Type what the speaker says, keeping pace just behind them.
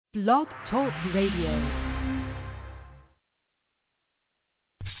Blog Talk Radio.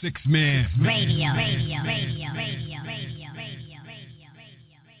 Six Man Radio.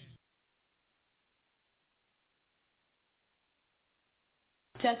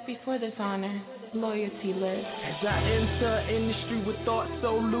 Just before this honor, loyalty lives. As I enter industry with thoughts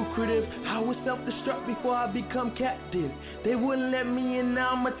so lucrative, I was self-destruct before I become captive. They wouldn't let me in,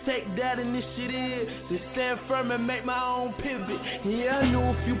 now I'ma take that initiative to stand firm and make my own pivot. Yeah, I knew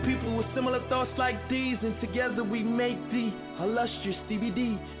a few people with similar thoughts like these, and together we make the illustrious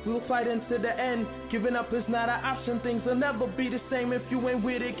CBD. We'll fight until the end. Giving up is not an option. Things will never be the same if you ain't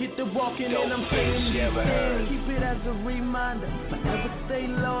with it. Get to walking, and I'm saying keep it as a reminder. Forever stay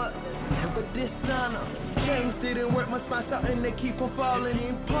loyal, never dishonor. Change didn't work, must find something to keep on falling.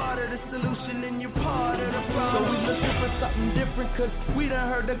 You're part of the solution and you're part of the problem. So we looking for something different, cause we done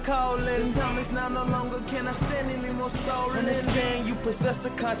heard the calling. Time is now no longer can I stand any more stolen. Understand you possess a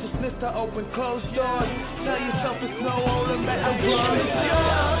consciousness to open closed doors. Tell yourself it's no holding back. I promise you.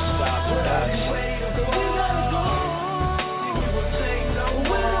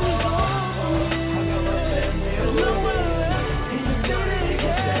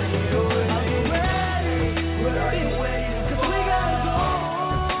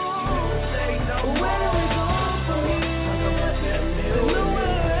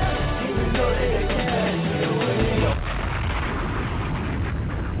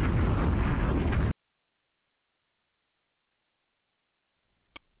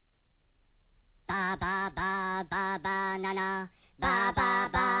 Ba ba ba ba ba na na, ba ba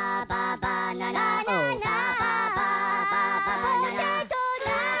ba ba ba na na, oh ba ba ba ba ba na na,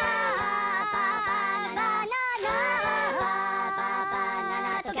 ba ba ba na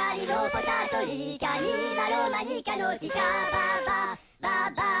na, tocali lo potatoli, cani la romanica notica, ba ba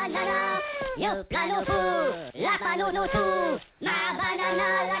ba na na, yo plano fu, la pano no tu, ma banana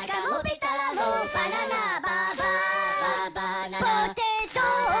la camopita la mo banana, ba ba na na,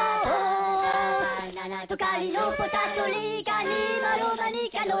 tocali lo potatoli, cani la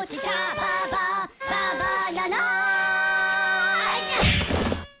romanica notica, ba na na.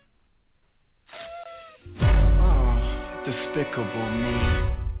 Oh, despicable me.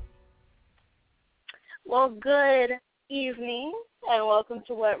 Well, good evening, and welcome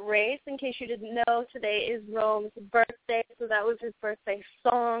to WhatRace. In case you didn't know, today is Rome's birthday, so that was his birthday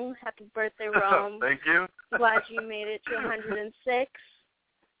song. Happy birthday, Rome. Thank you. Glad you made it to 106.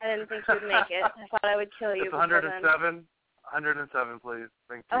 I didn't think you'd make it. I thought I would kill you. It's 107. 107, please.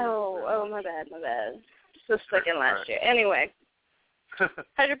 Thank you. Oh, my bad. Just a second last year. Anyway,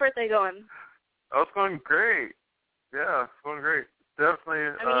 how's your birthday going? Oh, it's going great. Yeah, it's going great.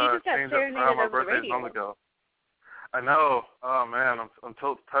 Definitely I mean, you just got changed up serenaded how my over the birthday radio. long ago. I know. Oh man, I'm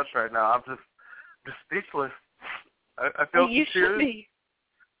so touched right now. I'm just speechless. I feel you should be.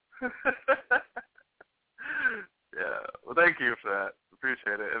 Yeah. Well, thank you for that.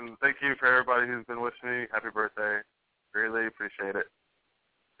 Appreciate it, and thank you for everybody who's been wishing me happy birthday. Really appreciate it.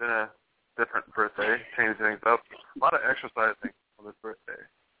 It's been a different birthday, changing things up. A lot of exercising on this birthday.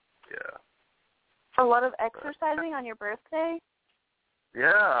 Yeah. A lot of exercising on your birthday?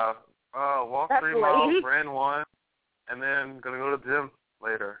 Yeah. Walk That's 3 miles, late. ran 1, and then gonna go to the gym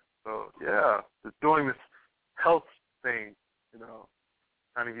later. So yeah, just doing this health thing,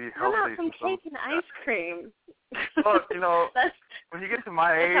 trying to be How healthy. about some cake and ice cream? Look, when you get to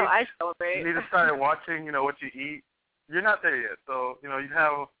my age, that's how I celebrate. you need to start watching, what you eat. You're not there yet, so you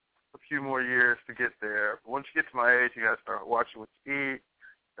have a few more years to get there. But once you get to my age, you gotta start watching what you eat.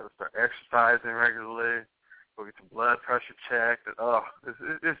 You gotta start exercising regularly. Go get your blood pressure checked. And,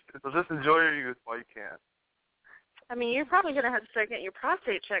 just enjoy your youth while you can. I mean, you're probably going to have to start getting your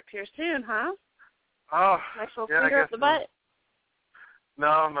prostate checked here soon, huh? Oh, Nice little yeah, finger I up guess the butt. No,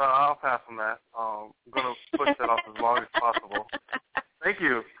 I'll pass on that. I'm going to push that off as long as possible. Thank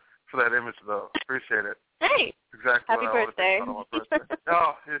you for that image, though. Appreciate it. Hey, exactly happy what birthday. I want to think about my birthday.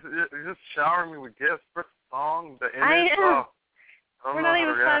 Oh, you're just showering me with gifts. First song, the image. I am. Oh, I don't We're know not how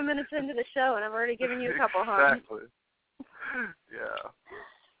even to react. 5 minutes into the show, and I've already given you a couple, huh? Exactly. Yeah.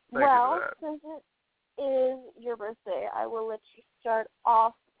 Thank Well, you for that. since it is your birthday, I will let you start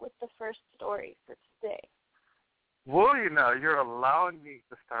off with the first story for today. Well, you're allowing me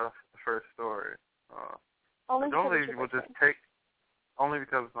to start off with the first story. Only Normally, we'll just take only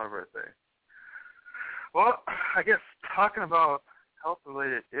because it's my birthday. Well, I guess talking about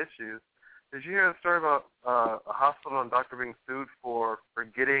health-related issues, did you hear a story about a hospital and doctor being sued for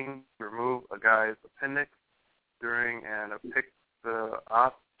forgetting to remove a guy's appendix during an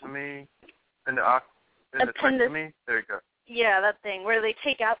appendectomy? Appendectomy? There you go. Yeah, that thing where they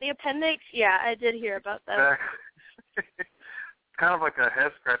take out the appendix. Yeah, I did hear about that. Exactly. kind of like a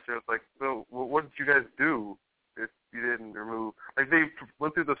head scratcher. It's like, so what did you guys do if you didn't remove? Like, they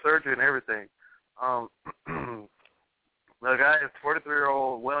went through the surgery and everything. The guy is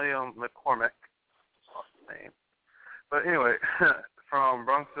 43-year-old William McCormick, name. But anyway, from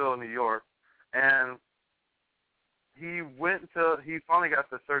Bronxville, New York, and he finally got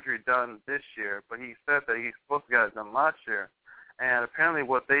the surgery done this year, but he said that he's supposed to get it done last year. And apparently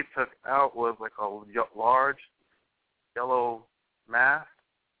what they took out was like a large yellow mass,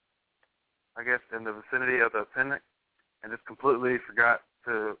 I guess, in the vicinity of the appendix, and just completely forgot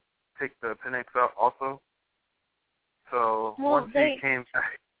to take the appendix out also. So once he came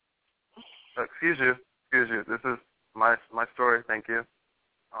back, excuse you, this is my story, thank you.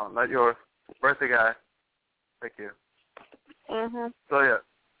 Not yours. Birthday guy, thank you. Mm-hmm. So yeah,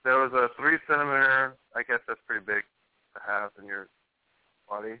 there was a 3 centimeter, I guess that's pretty big to have in your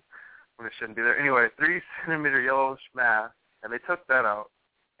body when it shouldn't be there. Anyway, 3 centimeter yellowish mass, and they took that out,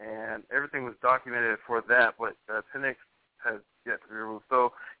 and everything was documented for that, but the appendix has yet to be removed.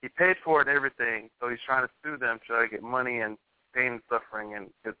 So he paid for it and everything, so he's trying to sue them, try to get money and pain and suffering and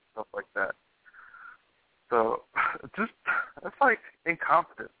get stuff like that. So it's like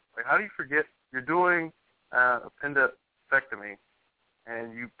incompetence. Like, how do you forget you're doing appendectomy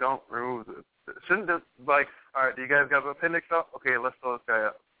and you don't remove it? Shouldn't it, like, all right, do you guys got the appendix out? Okay, let's throw this guy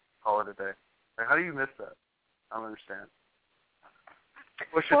up. Call it a day. Like, how do you miss that? I don't understand.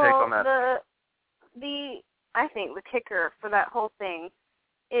 What's your take on that? I think the kicker for that whole thing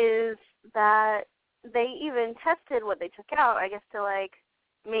is that they even tested what they took out, I guess, to, like,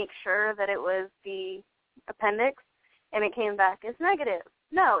 make sure that it was the appendix, and it came back as negative.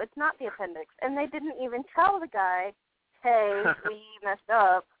 No, it's not the appendix. And they didn't even tell the guy, hey, we messed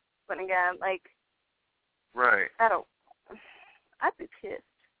up. But again, like, right. I'd be pissed.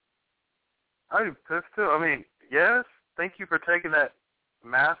 I'd be pissed too. I mean, yes, thank you for taking that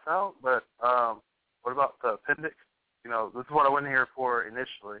mass out, but what about the appendix? You know, this is what I went here for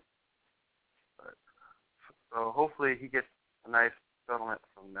initially. But, so hopefully he gets a nice settlement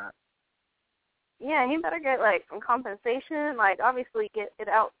from that. Yeah, he better get, like, some compensation, like, obviously get it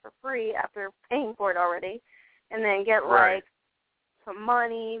out for free after paying for it already, and then get, like, some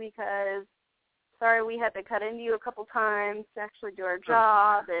money because, sorry, we had to cut into you a couple times to actually do our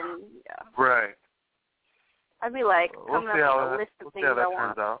job, and, yeah. Right. I'd be, like, coming up with a list of things I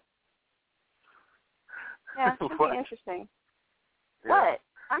want. Turns out. Yeah, it should be interesting. Yeah. What?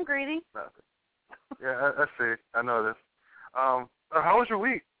 I'm greedy. Nothing. Yeah, I see. I know this. How was your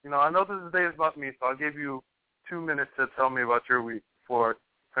week? You know, I know this day is about me, so I'll give you 2 minutes to tell me about your week before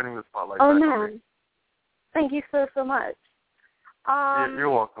turning the spotlight back on me. Thank you so much. You're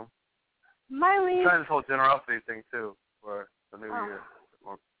welcome. My week... I'm trying this whole generosity thing, too, for the new year.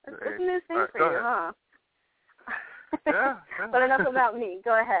 It's a new thing for you, huh? Yeah. But enough about me.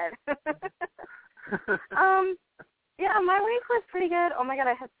 Go ahead. Yeah, my week was pretty good. Oh, my God,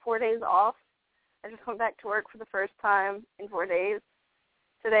 I had 4 days off. I just went back to work for the first time in 4 days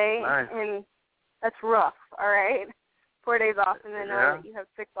today. Nice. And that's rough, all right? 4 days off and then know that you have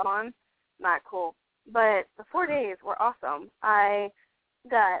 6 on. Not cool. But the 4 days were awesome. I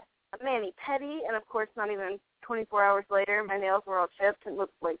got a mani-pedi, and, of course, not even 24 hours later, my nails were all chipped and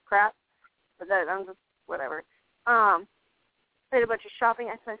looked like crap. But I'm just, whatever. I did a bunch of shopping.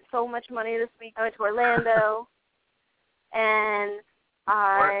 I spent so much money this week. I went to Orlando, and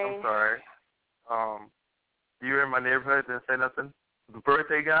I'm sorry. You were in my neighborhood, didn't say nothing? The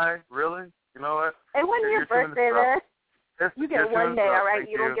birthday guy? Really? You know what? It wasn't your birthday, man. You get 1 day, all right?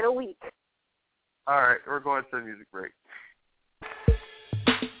 You don't get a week. All right, we're going to the music break.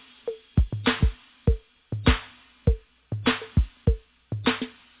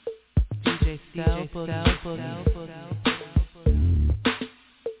 DJ Scal.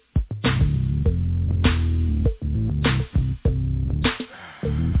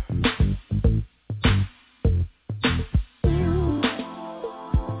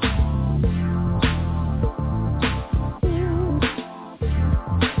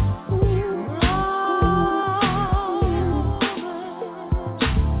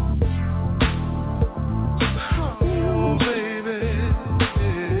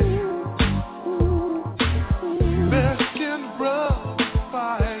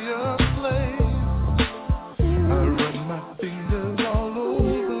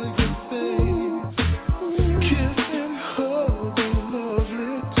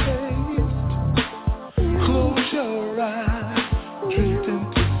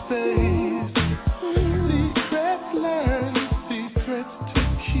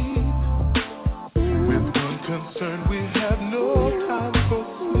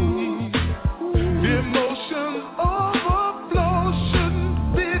 Emotions overflow.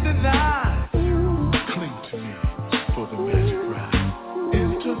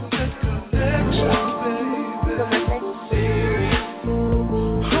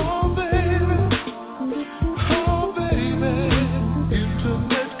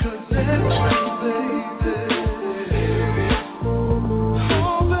 intimate connection, baby.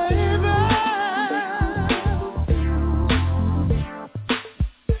 Oh, baby.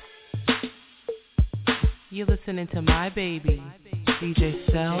 You're listening to my baby,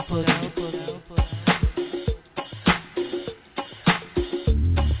 DJ Cell Boogie.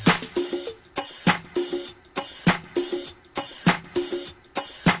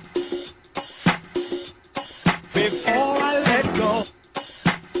 Before I let go,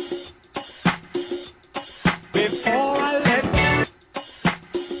 before I let go,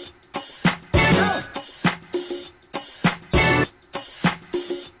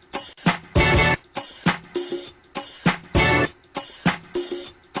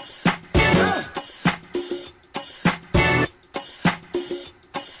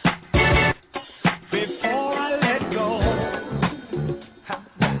 before I let go,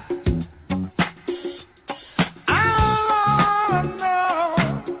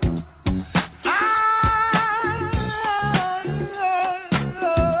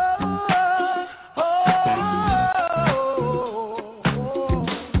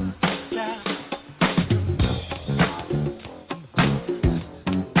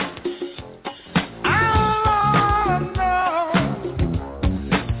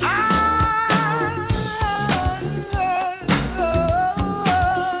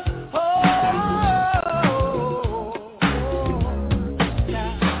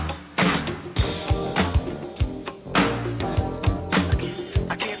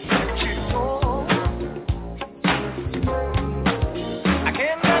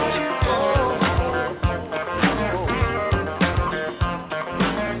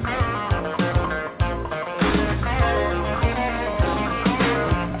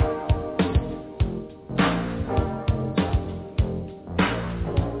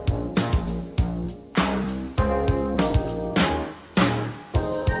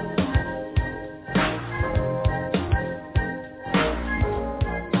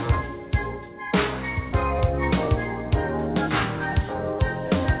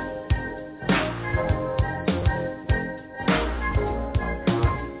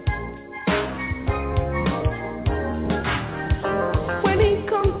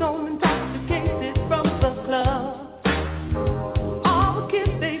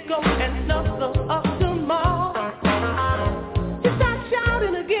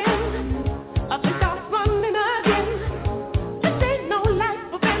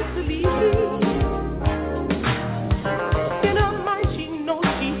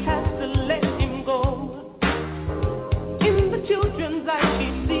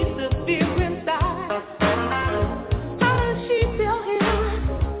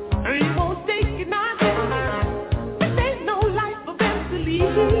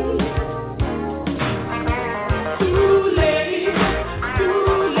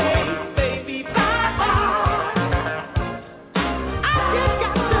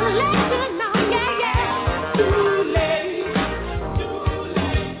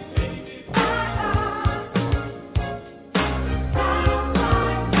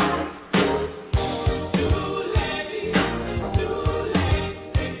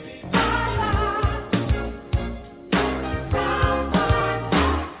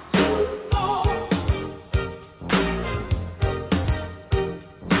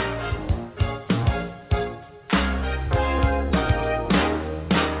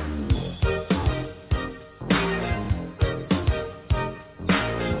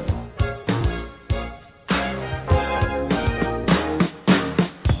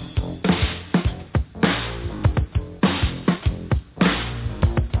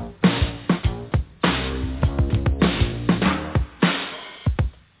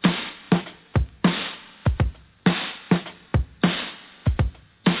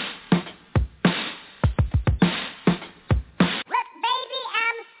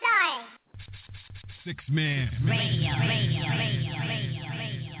 Man.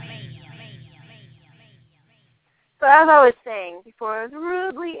 So as I was saying before, I was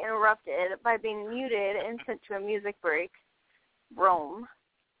rudely interrupted by being muted and sent to a music break. Rome.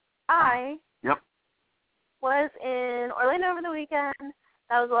 I was in Orlando over the weekend.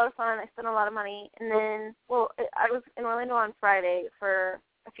 That was a lot of fun. I spent a lot of money. And then, I was in Orlando on Friday for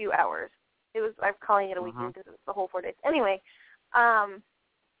a few hours. I'm calling it a weekend because it was the whole 4 days. Anyway,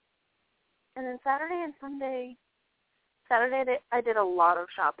 and then Saturday and Sunday, I did a lot of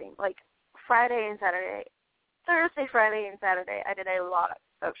shopping. Like Friday and Saturday, Thursday, Friday, and Saturday, I did a lot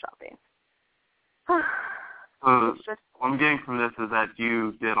of shopping. What I'm getting from this is that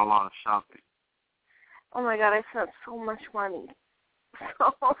you did a lot of shopping. Oh my God, I spent so much money.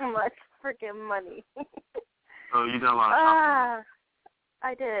 So much freaking money. So you did a lot of shopping.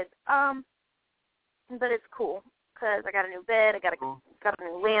 I did. But it's cool because I got a new bed, I got a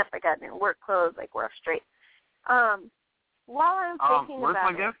new lamp, I got new work clothes. Like, we're off straight. While I'm thinking where's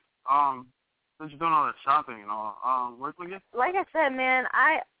about my gift? Since you're doing all that shopping and all, where's my gift? Like I said, man,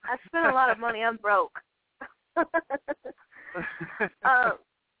 I spent a lot of money. I'm broke. But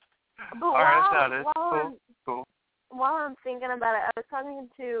while I'm thinking about it, I was talking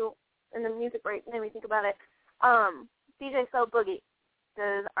to, and the music break made me think about it. DJ So Boogie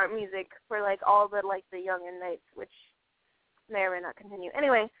does art music for like all the like the Youngin nights, which may or may not continue.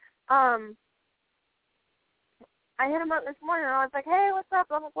 Anyway, I hit him up this morning and I was like, hey, what's up,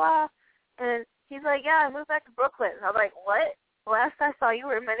 blah blah blah, and he's like, yeah, I moved back to Brooklyn. I was like, what? Last I saw you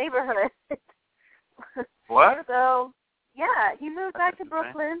were in my neighborhood. What? So yeah, he moved back to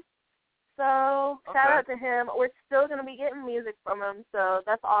Brooklyn. So shout out to him. We're still going to be getting music from him, so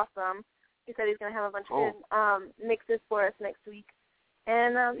that's awesome. He said he's going to have a bunch of good mixes for us next week.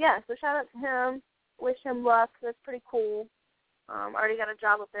 And, so shout out to him. Wish him luck. That's pretty cool. Already got a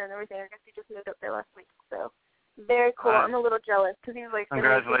job up there and everything. I guess he just moved up there last week. So very cool. I'm a little jealous because he's like sending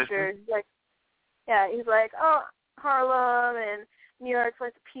me pictures. Like, yeah, he's like, oh, Harlem and New York's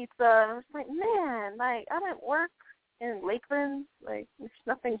like the pizza. And I was like, man, like, I didn't work in Lakeland. Like, there's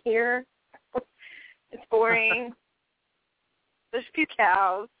nothing here. It's boring. There's a few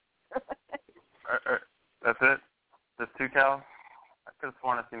cows. That's it? Just 2 cows? I could have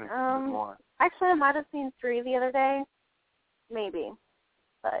sworn I've seen more. Actually, I might have seen 3 the other day. Maybe.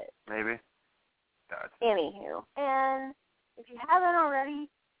 But maybe? Gotcha. Anywho. And if you haven't already,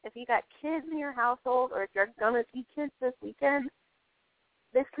 if you got kids in your household or if you're going to see kids this weekend,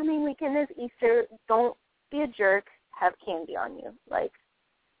 this coming weekend is Easter. Don't be a jerk. Have candy on you. Like,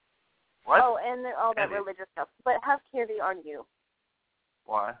 what? Oh, and all that religious stuff. But have candy on you.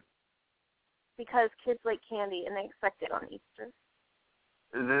 Why? Because kids like candy and they expect it on Easter.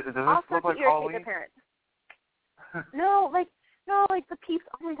 Does this also look like irritate Halloween? Their parents. No, like the Peeps.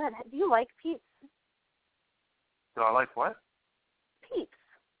 Oh my God, do you like Peeps? Do I like what? Peeps.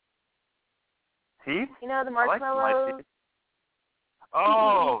 Peeps? You know, the marshmallows. Like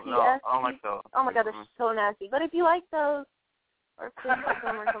oh, no, I don't like those. Oh my God, they're so nasty. But if you like those, or kids like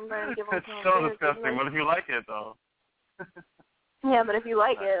them or something, give them it's so disgusting, but if you like it, though. Yeah, but if you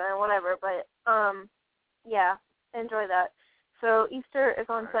like it, then whatever. But, yeah, enjoy that. So Easter is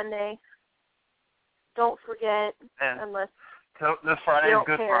on Sunday. Don't forget, unless so this Friday is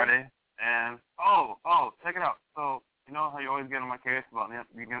Good care. Friday. And, check it out. So, you know how you always get on my case about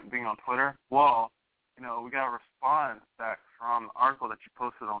being on Twitter? Well, you know, we got a response back from the article that you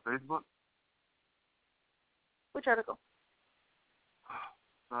posted on Facebook. Which article?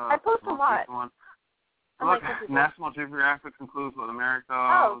 I post a lot. Look, National Geographic concludes what America.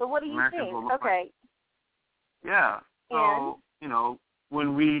 Oh, so what do you Americans think? will look Okay. like. Yeah. So, you know,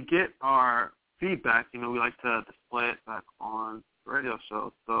 when we get our feedback, you know, we like to display it back on the radio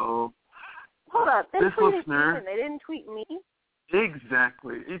show. So, hold up. They this tweeted listener, you and they didn't tweet me.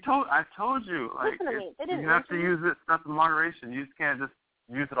 Exactly. I told you. Like, listen to me. They didn't you have to use it stuff in moderation. You just can't just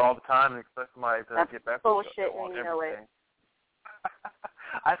use it all the time and expect somebody to get back with you. That's bullshit, and you know it.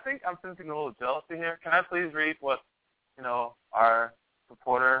 I think I'm sensing a little jealousy here. Can I please read what, you know, our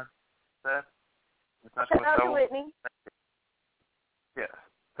supporter said? Shout out to Whitney. Yes.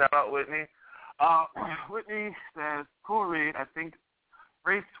 Shout out Whitney. Whitney says, cool read. I think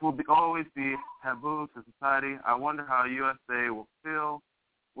race will always be taboo to society. I wonder how USA will feel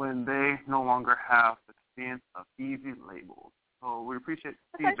when they no longer have the experience of easy labels. So we appreciate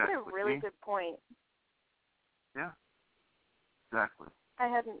the feedback. That's actually a really good point. Yeah. Exactly. I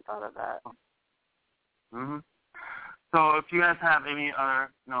hadn't thought of that. So if you guys have any other,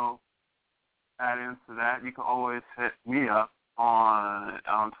 you know, add-ins to that, you can always hit me up on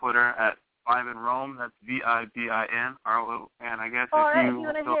Twitter at VibinRome. That's VIBINROM. And I guess if you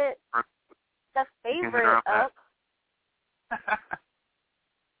want to hit the favorite up.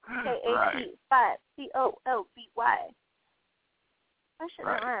 KAT5 COLBY. I should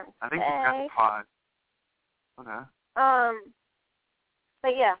have rhymed. I think you got 5. Okay.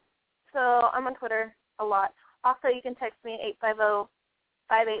 But yeah, so I'm on Twitter a lot. Also, you can text me at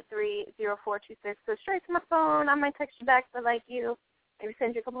 850-583-0426. So straight to my phone. I might text you back if I like you. Maybe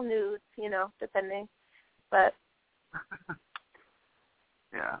send you a couple nudes, you know, depending. But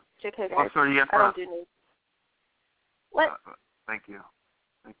yeah. JK, guys. What story do you have for I don't us? do nudes. What? Thank you.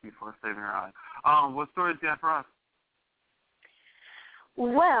 Thank you for saving our eyes. What stories do you have for us?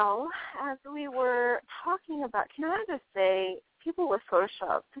 Well, as we were talking about, can I just say, people with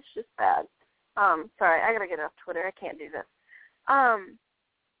Photoshop, it's just bad. Sorry, I gotta get off Twitter. I can't do this.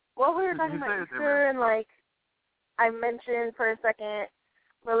 Well, we were talking about Easter, and like I mentioned for a second,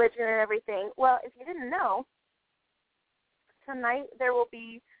 religion and everything. Well, if you didn't know, tonight there will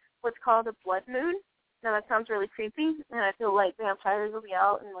be what's called a blood moon. Now that sounds really creepy, and I feel like vampires will be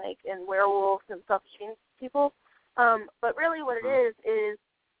out and werewolves and stuff eating people. But really what it is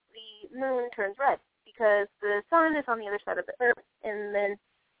the moon turns red because the sun is on the other side of the earth, and then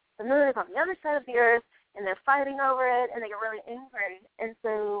the moon is on the other side of the earth, and they're fighting over it, and they get really angry. And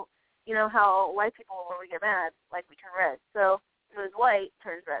so, you know how white people, when we get mad, like we turn red. So if it was white,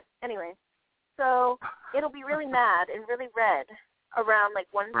 turns red. Anyway, so it'll be really mad and really red around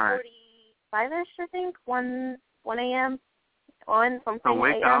like 1:45-ish, I think, 1 a.m., 1 something so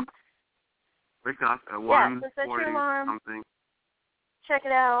wake a.m. Wake up at 1:40 so set your alarm. something. Check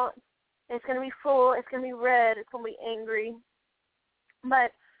it out. It's going to be full. It's going to be red. It's going to be angry.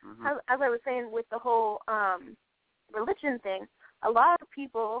 But as I was saying with the whole religion thing, a lot of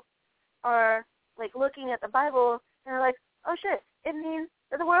people are, like, looking at the Bible and they're like, oh, shit, it means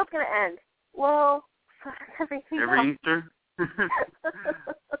that the world's going to end. Well, every Easter? I'm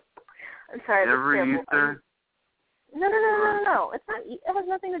sorry. Every Easter? No. It's not. It has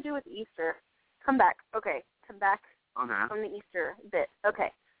nothing to do with Easter. Come back. Okay. Come back from the Easter bit.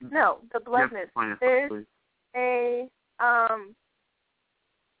 Okay. No, the blood moon. There's a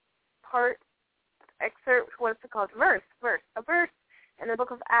part, excerpt, what's it called? A verse in the book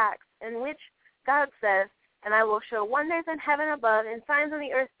of Acts in which God says, and I will show wonders in heaven above and signs on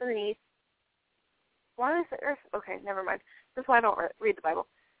the earth beneath. Why is the earth? Okay, never mind. That's why I don't read the Bible.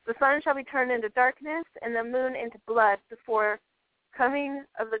 The sun shall be turned into darkness and the moon into blood before coming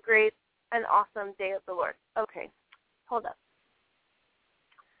of the great and awesome day of the Lord. Okay, hold up.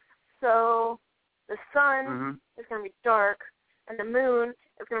 So the sun is going to be dark and the moon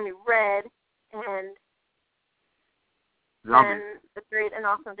is going to be red and then the great and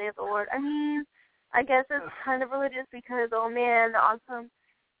awesome day of the Lord. I mean, I guess it's kind of religious because, oh man, the awesome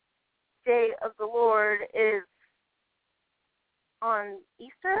day of the Lord is on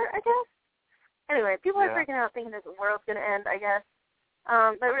Easter, I guess. Anyway, people are freaking out thinking that the world's going to end, I guess.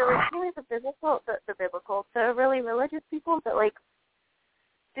 But really, it's the really religious people that, like,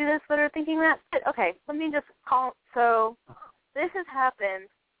 do this that are thinking that. Okay, let me just call. So this has happened,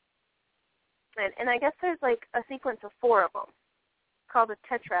 and I guess there's, like, a sequence of 4 of them called a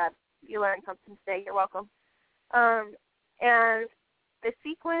tetrad. You learned something today. You're welcome. And the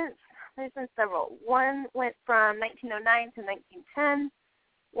sequence, there's been several. One went from 1909 to 1910,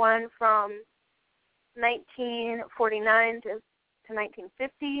 one from 1949 to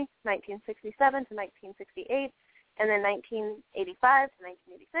 1950, 1967 to 1968, and then 1985 to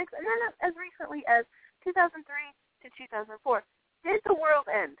 1986, and then as recently as 2003 to 2004. Did the world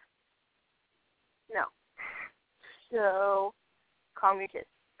end? No. So calm your kids,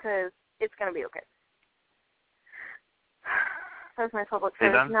 because it's going to be okay. That was my public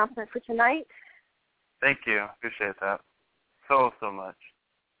service announcement for tonight. Thank you. Appreciate that so much.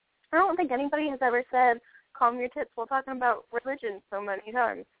 I don't think anybody has ever said, calm your tits while talking about religion so many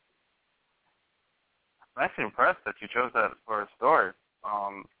times. I'm actually impressed that you chose that for a story.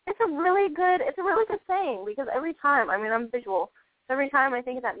 It's a really good saying, because every time, I mean, I'm visual, so every time I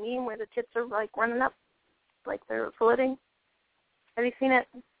think of that meme where the tits are, like, running up, like they're floating. Have you seen it?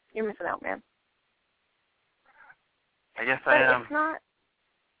 You're missing out, man. I guess but I am. It's not.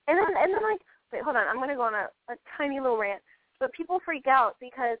 And then, like, wait, hold on. I'm going to go on a tiny little rant. But people freak out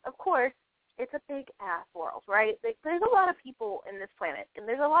because, of course, it's a big-ass world, right? Like, there's a lot of people in this planet, and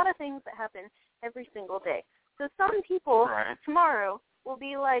there's a lot of things that happen every single day. So some people tomorrow will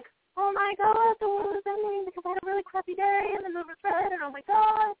be like, oh, my God, the world is ending because I had a really crappy day, and the moon was red, and oh, my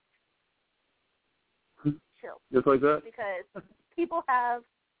God. Chill. Just like that? Because people have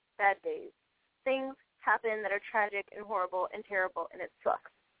bad days. Things happen that are tragic and horrible and terrible, and it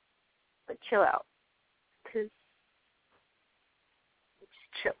sucks. But chill out. Because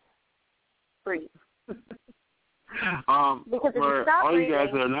just chill. Breathe. Because if you stop all breathing, you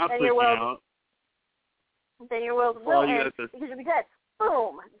guys are not then your world will end because you'll be dead.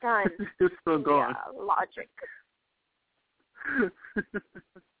 Boom. Done. It's still going. Yeah, logic.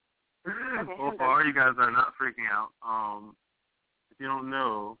 Okay, well, for all you guys that are not freaking out, if you don't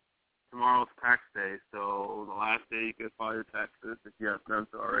know, tomorrow's tax day, so the last day you can file your taxes if you haven't done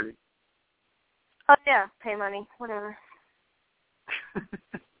so already. Oh, yeah, pay money, whatever.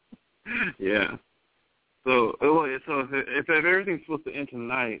 Yeah. So if everything's supposed to end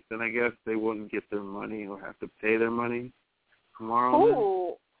tonight, then I guess they wouldn't get their money or have to pay their money tomorrow.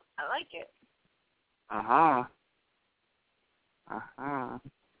 Ooh, I like it. Aha.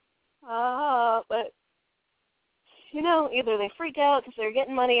 But either they freak out because they're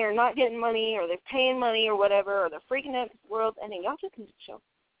getting money or not getting money, or they're paying money or whatever, or they're freaking out because the world's ending. Y'all just need to chill.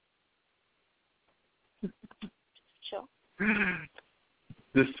 Chill.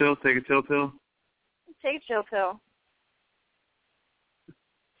 Just chill, take a chill pill? Take a chill pill.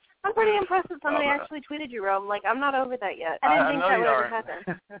 I'm pretty impressed that somebody actually tweeted you, Rome. Like, I'm not over that yet. I didn't think that would ever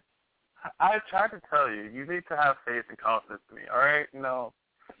happen. I tried to tell you, you need to have faith and confidence in me, all right? No.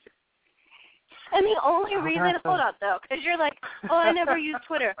 And the only reason, hold up, though, because you're like, oh, I never use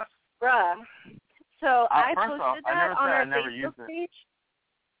Twitter. Bruh. So I posted that on our Facebook page.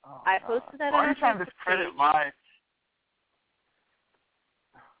 Oh, I posted that on our Facebook page.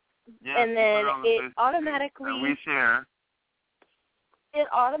 Yeah, and then it automatically we share. It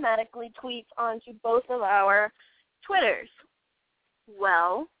automatically tweets onto both of our Twitters.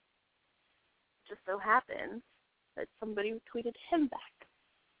 Well, it just so happens that somebody tweeted him back.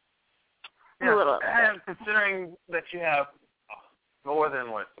 Yeah, a little and considering that you have more than,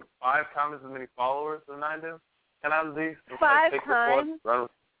 5 times as many followers than I do, can I do 5 times? 5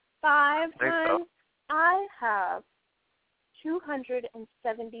 times? So. I have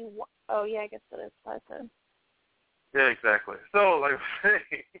 271. Oh, yeah, I guess that is 5 times. Yeah, exactly. So,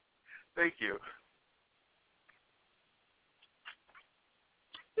 thank you.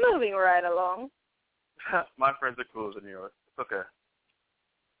 Moving right along. My friends are cooler than yours. It's okay.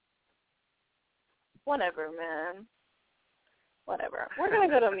 Whatever, man. Whatever. We're going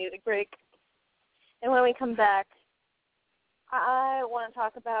to go to a music break. And when we come back, I want to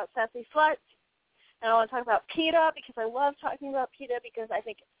talk about Sassy Slut. And I want to talk about PETA because I love talking about PETA because I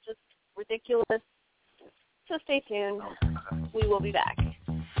think it's just ridiculous. So stay tuned. We will be back.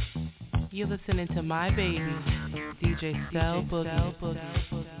 You're listening to My Baby, DJ Cell Boogie.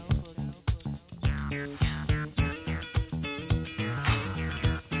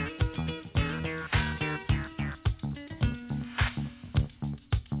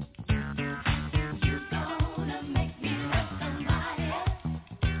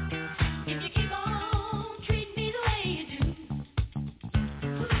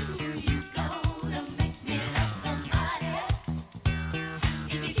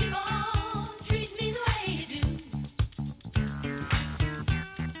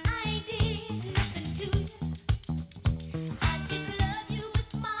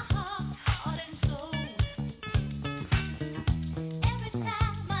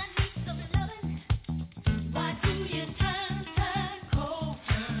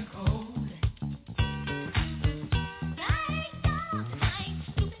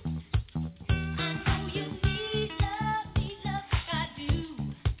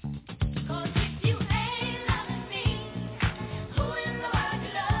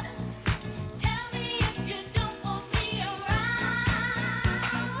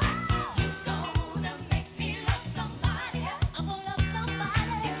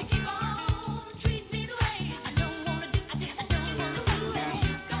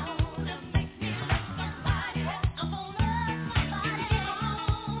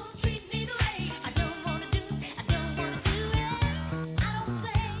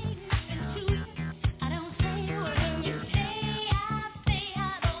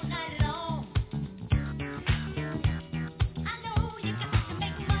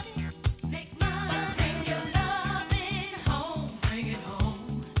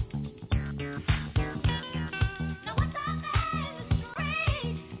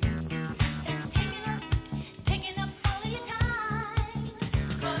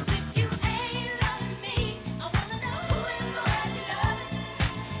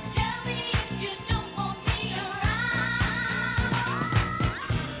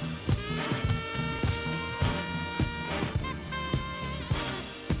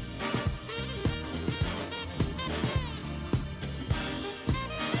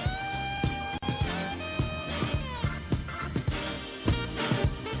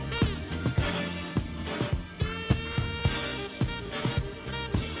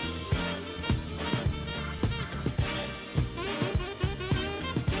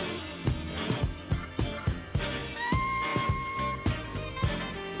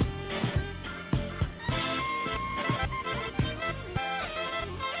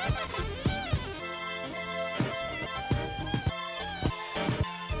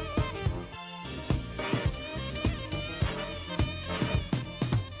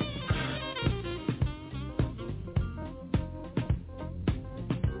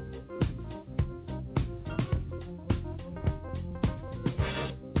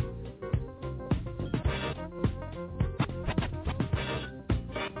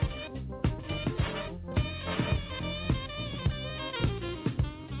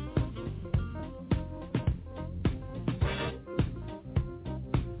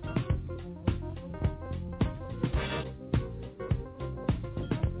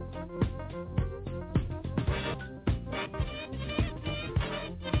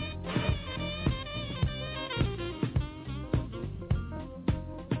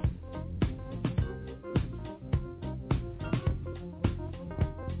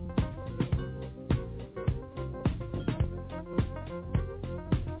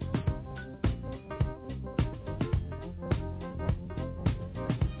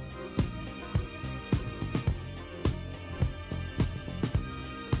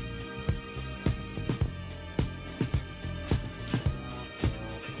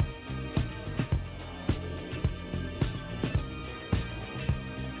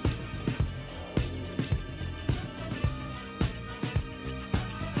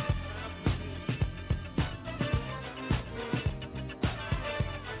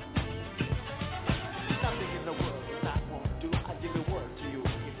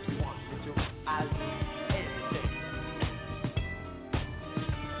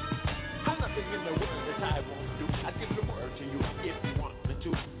 Nothing in the world that I won't do. I give the word to you if you want me to.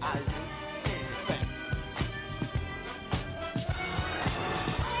 I'll do anything.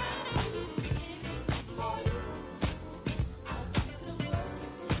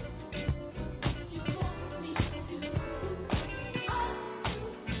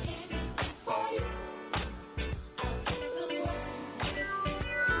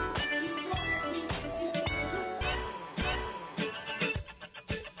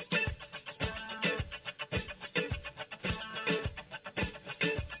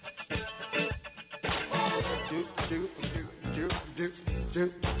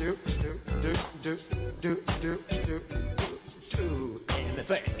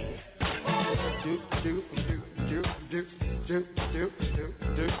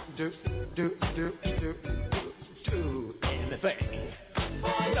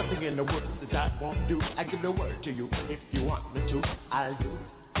 Nothing in the world that I won't do. I give the word to you if you want me to. I'll do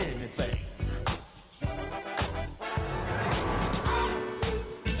anything.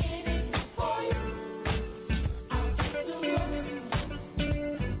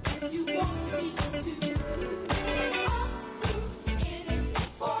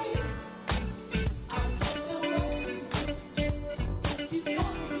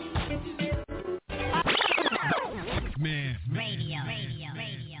 Man. Radio.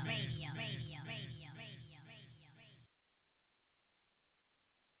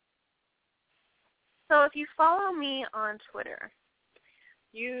 So if you follow me on Twitter,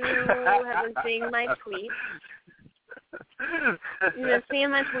 you have been seeing my tweets. You've been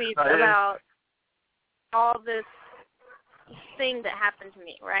seeing my tweets about all this thing that happened to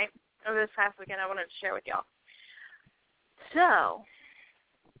me, right? Over this past weekend, I wanted to share with y'all. So,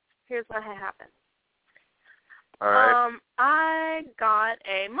 here's what had happened. All right. I got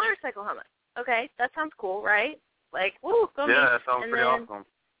a motorcycle helmet. Okay, that sounds cool, right? Like, woo, go me. Yeah, that sounds pretty awesome.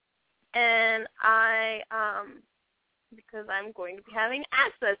 And I, because I'm going to be having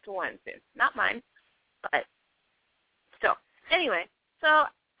access to one soon. Not mine, but still. Anyway, so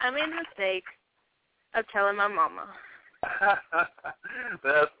I made a mistake of telling my mama.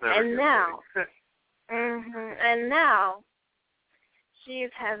 That's never and now, and now,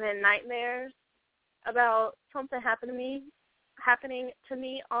 she's having nightmares about something happening to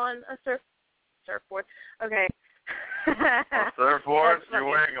me on a surfboard. Okay. A surfboard? You're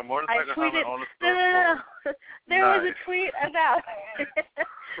wearing a motorcycle helmet on a surfboard? No. There was a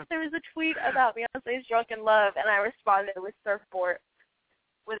tweet about Beyonce's Drunken Love, and I responded with surfboard,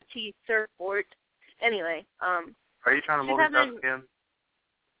 with T, surfboard. Anyway, Are you trying to multitask again?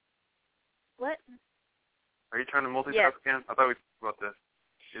 What? Are you trying to multitask yes. again? I thought we talked about this.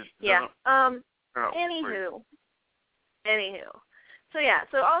 Yeah. Anywho.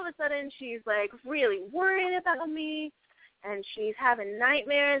 So all of a sudden she's like really worried about me, and she's having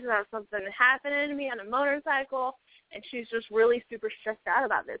nightmares about something happening to me on a motorcycle, and she's just really super stressed out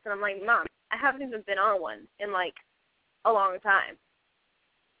about this. And I'm like, Mom, I haven't even been on one in like a long time.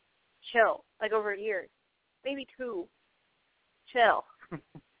 Chill, like over a year, maybe 2. Chill.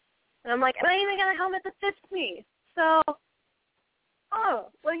 And I'm like, I ain't even got a helmet that fits me. So,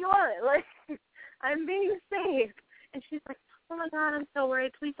 what do you want? Like, I'm being safe. And she's like, oh my God, I'm so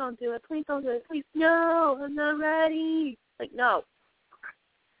worried. Please don't do it. Please don't do it. Please, no, I'm not ready. Like, no.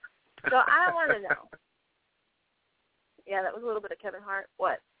 So I want to know. Yeah, that was a little bit of Kevin Hart.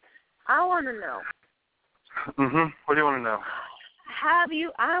 What? I want to know. What do you want to know?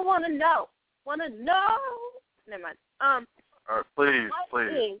 I want to know. Want to know? Never mind. All right, please.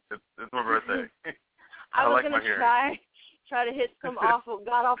 It's my birthday. I was like going my to hair. try to hit some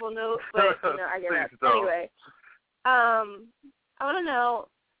god-awful note, but, I get it. Anyway, I want to know,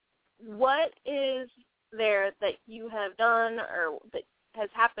 what is there that you have done or that has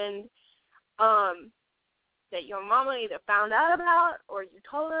happened that your mama either found out about or you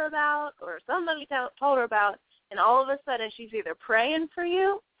told her about or somebody told her about, and all of a sudden she's either praying for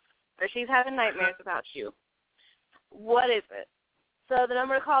you or she's having nightmares about you? What is it? So the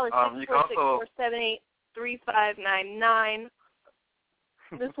number to call is 646-478-3599.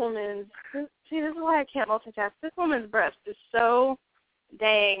 This woman's, see, this is why I can't multitask. This woman's breast is so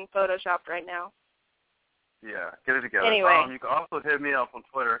dang photoshopped right now. Yeah, get it together. Anyway. You can also hit me up on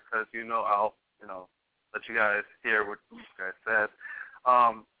Twitter because, I'll, let you guys hear what you guys said.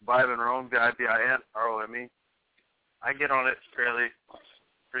 Vibin Rome, VIBINROME. I get on it fairly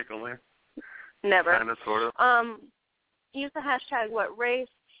frequently. Never. Kind of, sort of. Use the hashtag WhatRace.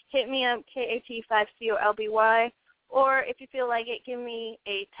 Hit me up, KAT5COLBY. Or if you feel like it, give me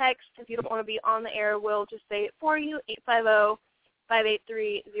a text. If you don't want to be on the air, we'll just say it for you, 850-583-0426.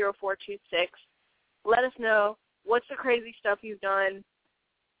 Let us know what's the crazy stuff you've done.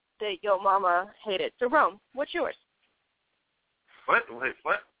 that your mama hated. So, Rome, what's yours? What? Wait,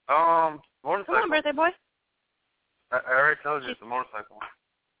 what? Motorcycle. Come on, birthday boy. I already told you it's a motorcycle.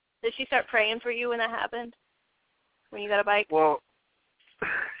 Did she start praying for you when that happened? When you got a bike? Well,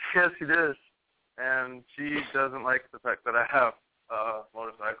 yes, she did. And she doesn't like the fact that I have a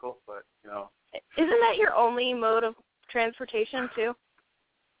motorcycle, but, you know. Isn't that your only mode of transportation, too?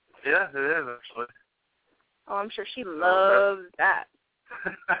 Yeah, it is, actually. Oh, I'm sure she loves that.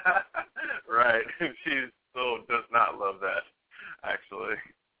 Right. She so does not love that, actually.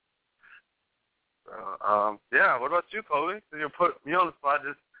 So, yeah, what about you, Kobe? You put me on the spot,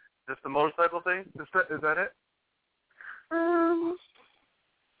 just the motorcycle thing? Is that it?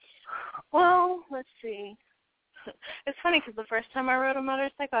 Well, let's see. It's funny because the first time I rode a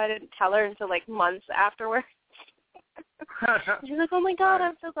motorcycle, I didn't tell her until like months afterwards. She's like, oh my God,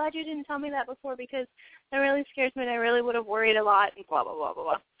 I'm so glad you didn't tell me that before because that really scares me and I really would have worried a lot and blah, blah, blah, blah,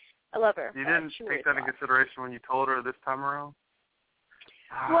 blah. I love her. You didn't take that in consideration when you told her this time around?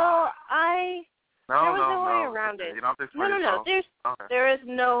 Well, there was no way no. around it. You don't have to explain No. There is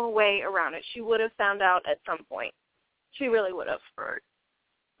no way around it. She would have found out at some point. She really would have. Right.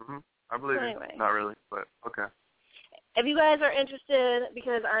 I believe anyway. you. Not really, but okay. If you guys are interested,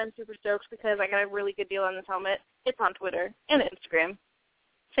 because I'm super stoked because I got a really good deal on this helmet, it's on Twitter and Instagram.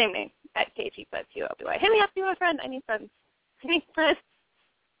 Same name, at KT5QLBY. Hit me up if you want a friend. I need friends.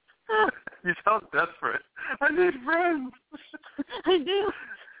 Oh. You sound desperate. I need friends. I do.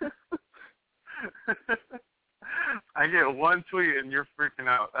 I get one tweet and you're freaking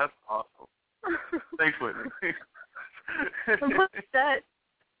out. That's awesome. Thanks, Whitney. What's that?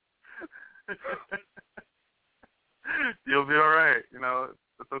 You'll be all right. You know,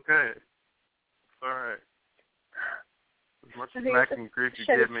 it's okay. It's all right. As much smack and grief you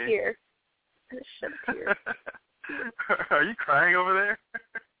give me. Shed a tear. Are you crying over there?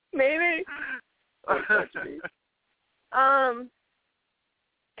 Maybe.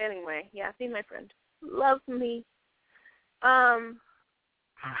 Anyway, yeah, be my friend. Love me.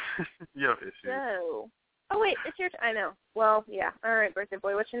 You have issues. So. Oh, wait, it's your I know. Well, yeah. All right, birthday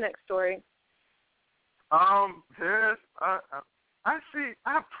boy, what's your next story? There's, I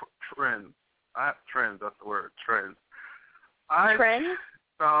have trends. I have trends, that's the word, trends. Trends?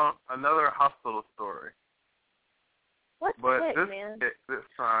 Found another hospital story. What's it, man? This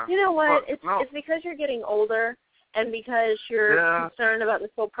time. You know what? It's because you're getting older and because you're concerned about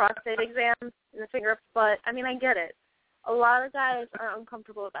this whole prostate exam and the finger up the butt. I mean, I get it. A lot of guys are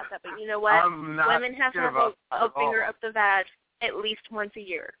uncomfortable about that, but you know what? Women have to have a finger up the vag at least once a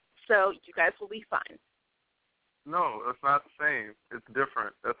year, so you guys will be fine. No, it's not the same. It's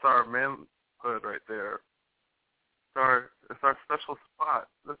different. That's our manhood right there. It's our special spot.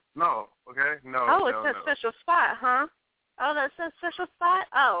 No, okay? No. Oh, it's that special spot, huh? Oh, that's that special spot?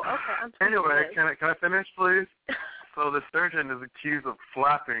 Oh, okay. Anyway, can I finish, please? So the surgeon is accused of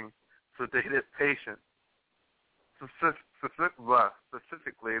slapping sedated patients.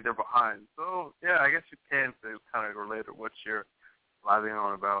 Specifically, they're behind. So, yeah, I guess you can say it's kind of related to what you're living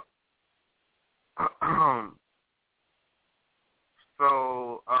on about.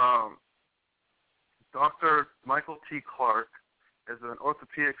 So, Dr. Michael T. Clark is an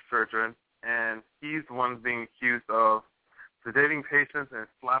orthopedic surgeon, and he's the one being accused of sedating patients and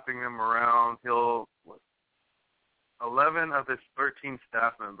slapping them around. 11 of his 13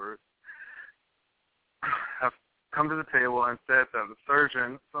 staff members have come to the table and said that the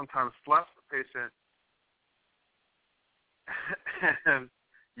surgeon sometimes slaps the patient and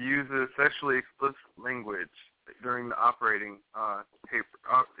uses sexually explicit language during the operating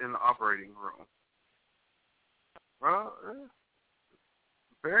in the operating room. Well,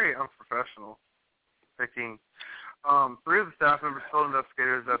 very unprofessional. Thinking, 3 of the staff members told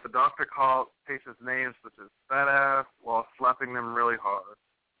investigators that the doctor called patients names such as fat ass while slapping them really hard.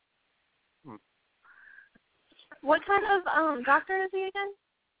 What kind of doctor is he again?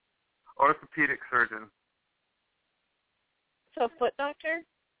 Orthopedic surgeon. So a foot doctor?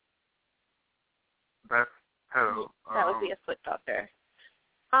 That's pedo. That would be a foot doctor.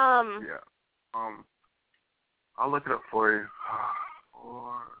 Yeah. I'll look it up for you.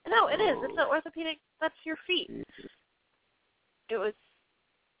 No, it is. It's an orthopedic. That's your feet. It was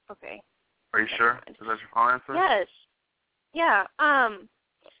okay. Are you sure? Is that your final answer? Yes. Yeah.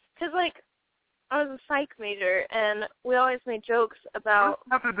 'Cause like I was a psych major, and we always made jokes about.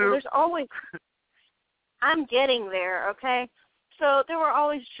 There's always. I'm getting there, okay? So there were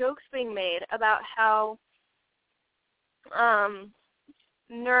always jokes being made about how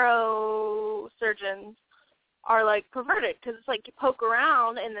neurosurgeons are like perverted because it's like you poke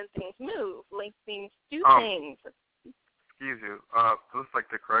around and then things move, like things do things. excuse you. Just like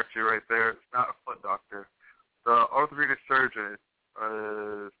to correct you right there. It's not a foot doctor. The orthopedic surgeon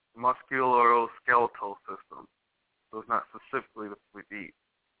is musculoskeletal system. So it's not specifically the feet.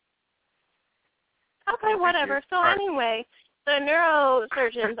 Okay, whatever. So anyway, the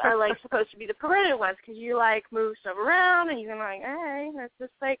neurosurgeons are like supposed to be the preventive ones because you like move stuff around and you're like, hey, that's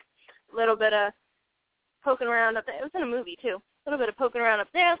just like a little bit of poking around up there. It was in a movie too. A little bit of poking around up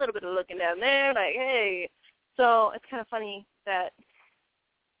there, a little bit of looking down there, like, hey. So it's kind of funny that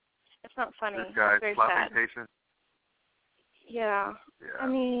it's not funny. This guy's it's very slapping sad. patients. Yeah. I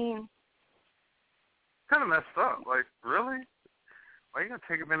mean, kind of messed up. Like, really? Why are you going to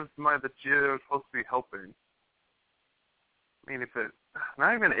take advantage of somebody that you're supposed to be helping? I mean, if it's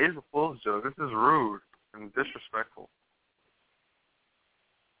not even an April Fool's joke, this is rude and disrespectful.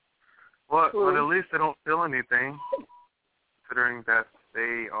 But at least they don't feel anything, considering that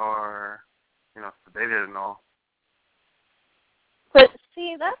they are, sedated and all. But,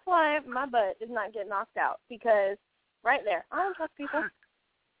 see, that's why my butt did not get knocked out, because right there, I don't trust people.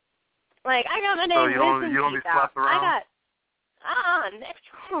 Like, I got my name you don't be slapped around? Next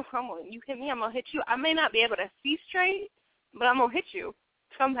time you hit me, I'm going to hit you. I may not be able to see straight, but I'm going to hit you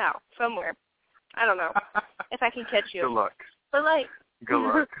somehow, somewhere. I don't know if I can catch you. Good luck. But, like, good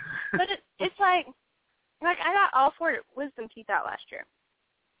luck. But it's like I got all 4 wisdom teeth out last year.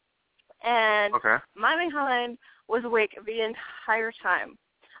 And my behind was awake the entire time.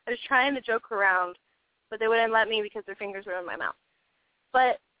 I was trying to joke around, but they wouldn't let me because their fingers were in my mouth.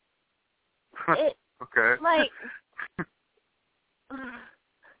 But it, like,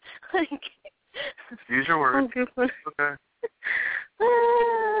 use your words. Okay.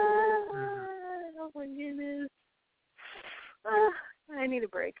 Oh my goodness. I need a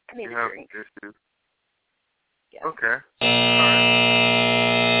break. I need a drink. Issues. Yeah. Okay. All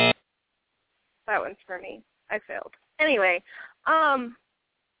right. That one's for me. I failed. Anyway,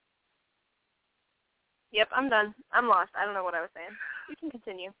 yep, I'm done. I'm lost. I don't know what I was saying. You can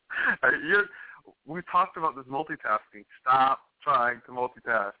continue. We talked about this multitasking. Stop trying to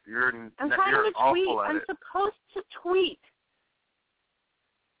multitask. I'm trying to tweet. I'm supposed to tweet.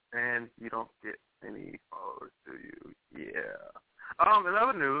 And you don't get any followers, do you? Yeah. In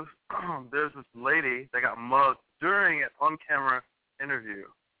other news, there's this lady that got mugged during an on-camera interview.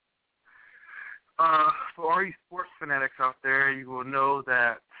 For all you sports fanatics out there, you will know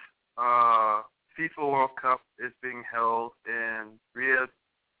that FIFA World Cup is being held in Rio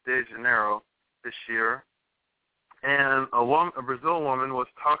de Janeiro this year. And a Brazil woman was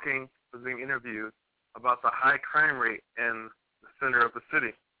being interviewed about the high crime rate in the center of the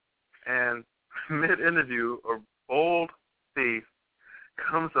city. And mid-interview, a bold thief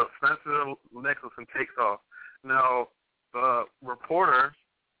comes up, snatches her necklace, and takes off. Now, the reporter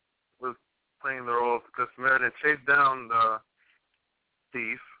was playing the role of Good Samaritan, chased down the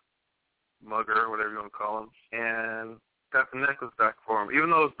thief, mugger, whatever you want to call him, and got the necklace back for him.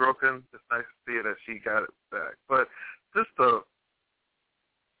 Even though it was broken, it's nice to see that she got it back. But just the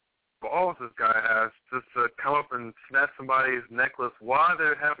balls this guy has, just to come up and snatch somebody's necklace while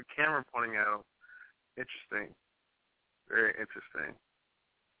they have a camera pointing at them. Interesting. Very interesting.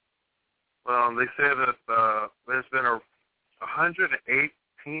 They say that there's been a 118%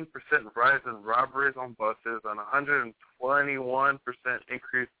 rise in robberies on buses and 121%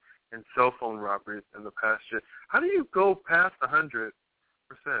 increase in cell phone robberies in the past year. How do you go past 100%?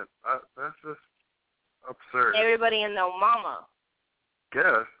 That's just absurd. Everybody and their mama.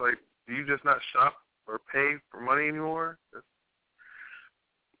 Guess, like, do you just not shop or pay for money anymore? It's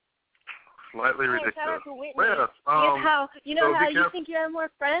slightly ridiculous. You know how you think you have more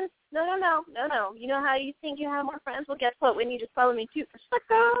friends? No. You know how you think you have more friends? Well, guess what? Whitney just followed me too.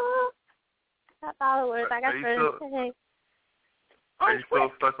 Got followers. I got friends. Are you still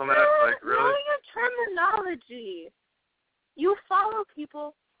stuck on that? Like, really? Know your terminology. You follow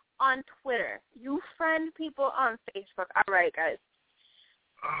people on Twitter. You friend people on Facebook. All right, guys.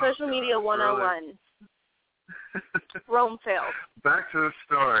 Social media 101. Really? Rome failed. Back to the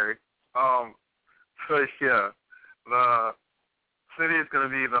story. So yeah, the city is going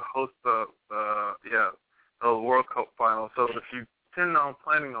to be the host of the World Cup final. So if you intend on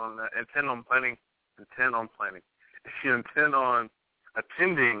planning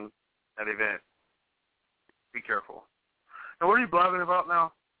attending that event, be careful. Now, what are you blogging about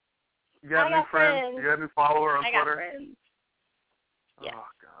now? You got new friends? You got a new follower on Twitter? I got friends. Yeah. Oh,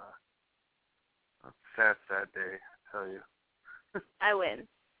 God. That's a sad day, I tell you. I win.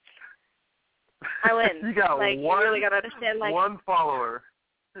 You got you really got to understand, one follower.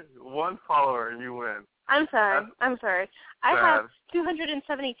 One follower and you win. I'm sorry. I have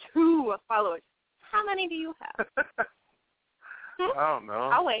 272 followers. How many do you have? I don't know.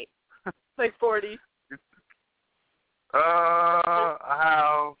 I'll wait. Like 40. I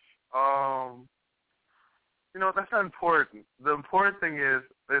have, that's not important. The important thing is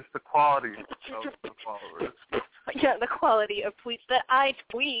the quality of the followers. Yeah, the quality of tweets that I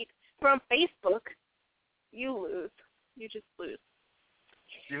tweet from Facebook. You lose. You just lose.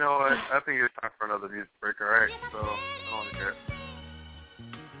 You know what? I think it's time for another music break, all right? So, I don't care.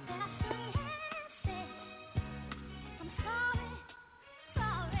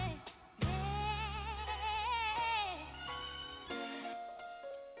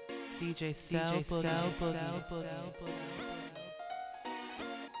 DJ Cell Boogie.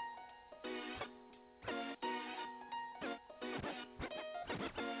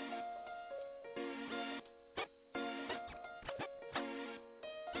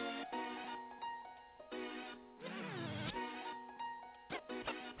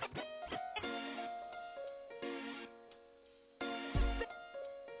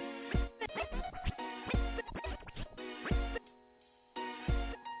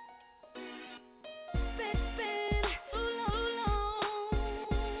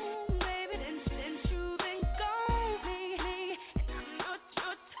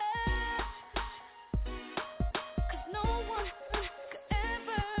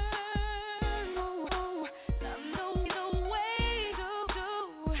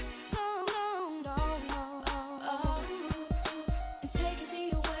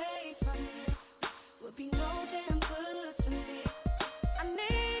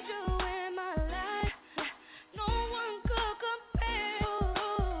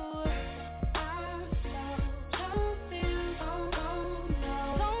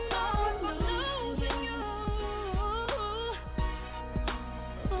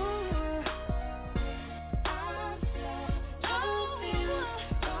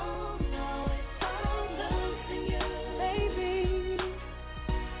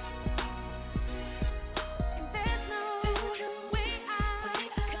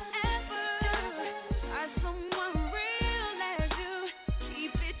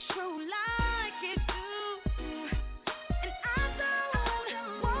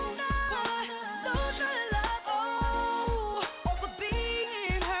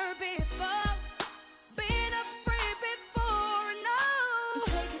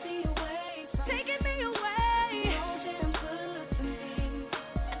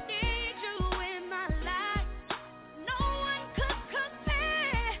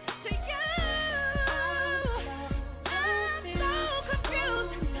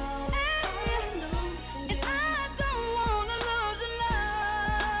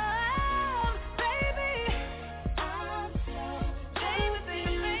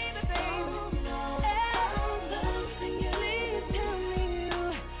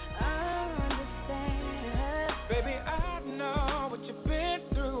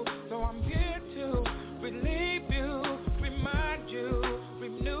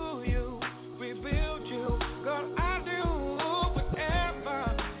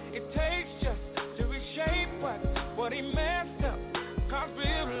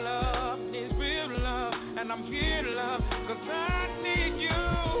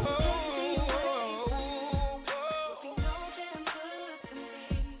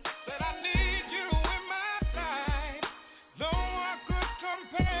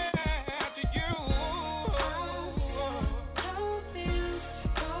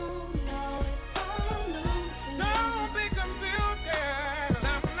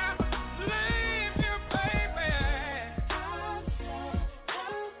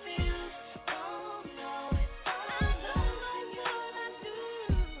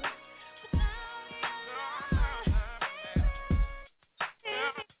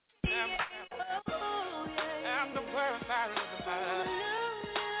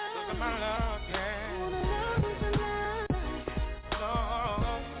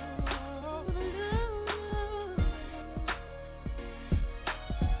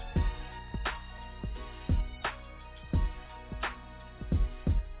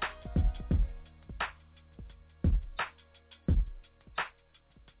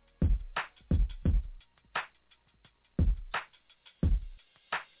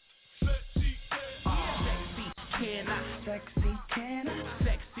 Sexy can I?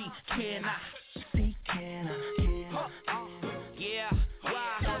 Sexy can I? Sexy can I? Yeah,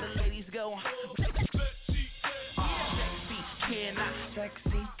 why all the ladies go? Sexy can I?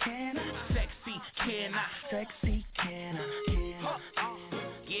 Sexy can I? Sexy can I? Sexy can I?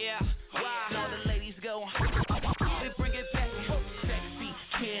 Yeah, why all the ladies go? We bring it back. Sexy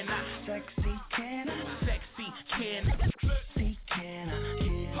can I? Sexy can I? Sexy can I? Sexy can I?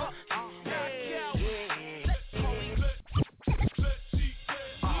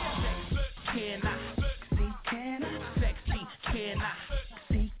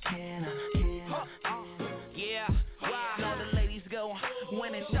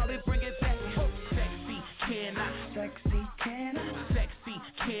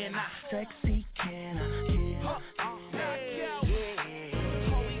 sexy can I?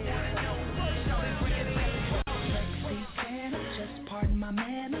 Sexy can I? Just pardon my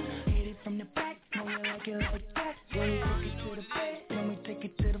manners. Hit it from the back, know you like it like that. Then we take it to the bed, then we take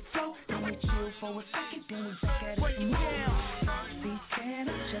it to the floor. Then we chill for a second, then we back at it some more. Sexy can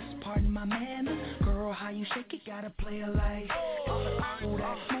I? Just pardon my manners. Girl, how you shake it, gotta play a like. For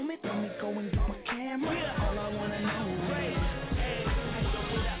that moment, let me go and get my camera. All I wanna know is,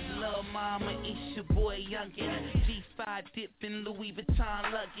 little mama, it's your boy Youngin. G5 dipping Louis Vuitton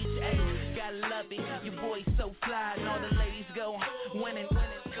luggage. Ayy, gotta love it. Your boy so fly, and all the ladies go winning,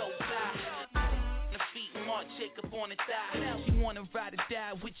 go fly. The feet mark, shake up on the thigh. She wanna ride or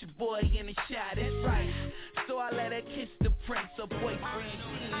die with your boy in the shot. That's right. So I let her kiss the prince, her boyfriend.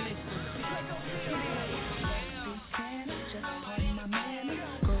 She ain't listen. Just pardon my manners.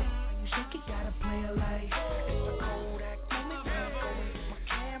 Girl, you shake it, gotta play a like. It's a Kodak moment, then I go and get my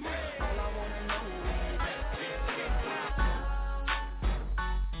camera. All I wanna know is,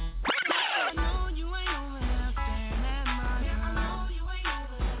 I know you ain't over there staring at my girl. I know you ain't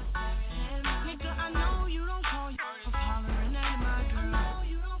over there staring at my girl. Nigga, I know you don't call you for hollering at my girl. I know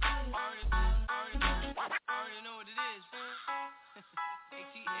you don't call you. Already know what it is.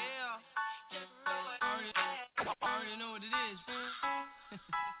 ATL. Already know what it is.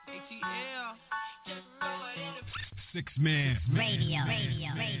 ATL. 6 Man Radio.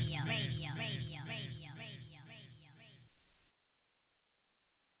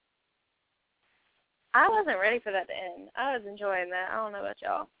 I wasn't ready for that to end. I was enjoying that. I don't know about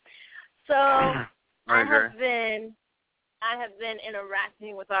y'all. So I have been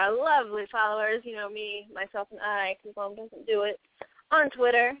interacting with our lovely followers. You know me, myself, and I, because Mom doesn't do it, on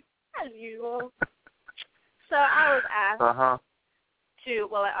Twitter as usual. So I was asked to,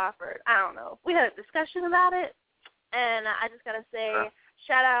 well, I offered, I don't know. We had a discussion about it, and I just got to say,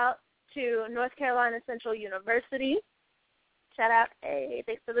 shout out to North Carolina Central University. Shout out. Hey,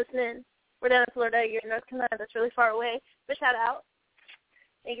 thanks for listening. We're down in Florida. You're in North Carolina. That's really far away, but shout out.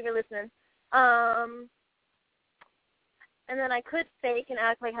 Thank you for listening. And then I could fake and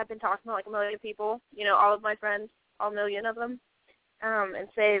act like I've been talking to like a million people, you know, all of my friends, all million of them, and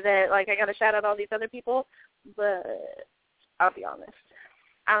say that, like, I got to shout out all these other people. But I'll be honest,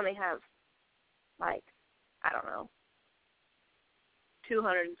 I only have, like, I don't know,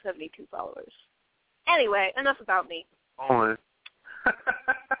 272 followers. Anyway, enough about me. Only.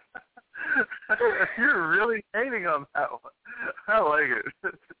 You're really hating on that one. I like it.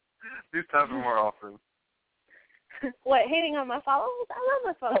 Do something more often. What, hating on my followers? I love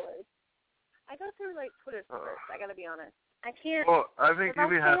my followers. I go through, like, Twitter spurts, I got to be honest. I can't. Well, I think you'll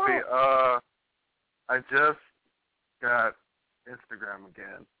be happy. I just got Instagram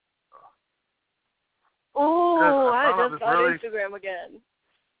again. Oh, I just got Instagram again.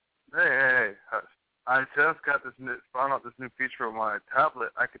 Hey, hush. I just got found out this new feature on my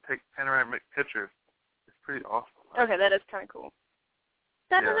tablet. I could take panoramic pictures. It's pretty awesome. Okay, that is kind of cool.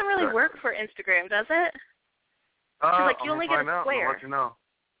 That doesn't really work for Instagram, does it? Like, you only get a square. I'll let you know.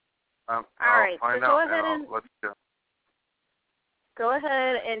 All right, so go ahead and let's go. Go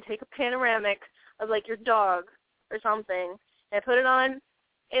ahead and take a panoramic of, like, your dog or something and put it on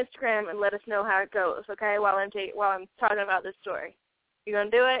Instagram and let us know how it goes, okay, while I'm talking about this story. You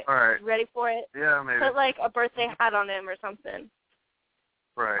gonna do it? All right. You ready for it? Yeah, maybe. Put, like, a birthday hat on him or something.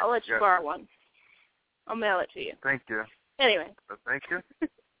 Right. I'll let you borrow one. I'll mail it to you. Thank you. Anyway. Thank you.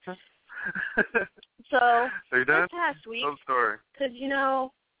 So, this past week, story. because, you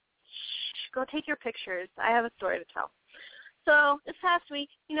know, go take your pictures. I have a story to tell. So, this past week,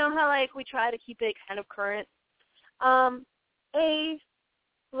 you know how, like, we try to keep it kind of current? A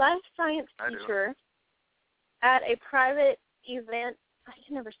life science teacher at a private event, I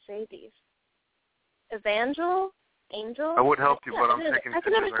can never say these. Angel? I would help you, but I'm taking I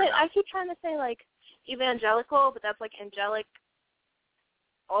can never say, I keep trying to say, like, evangelical, but that's, like, angelic.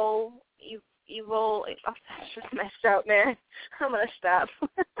 Oh, evil. Oh, that's just messed up, man. I'm going to stop.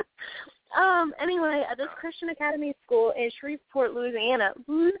 Anyway, at this Christian Academy school in Shreveport, Louisiana.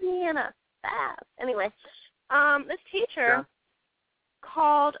 Anyway, this teacher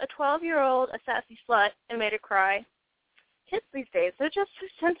called a 12-year-old a sassy slut and made her cry. Kids these days, they're just so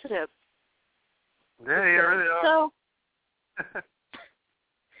sensitive. Yeah, you really are. So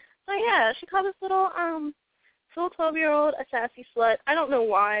yeah, she called this little 12-year-old a sassy slut. I don't know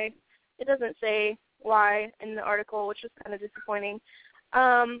why. It doesn't say why in the article, which is kind of disappointing.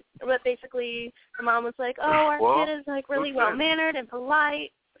 But basically, the mom was like, "Oh, our kid is like really well mannered and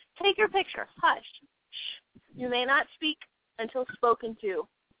polite. Take your picture. Hush. You may not speak until spoken to,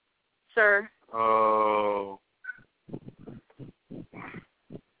 sir." Oh.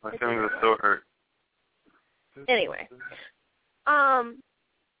 My feelings are so hurt. Anyway.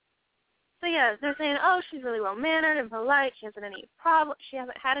 So yeah, they're saying, oh, she's really well mannered and polite. She hasn't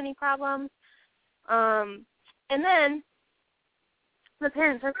had any problems. And then the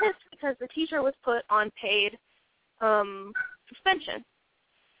parents are pissed because the teacher was put on paid suspension.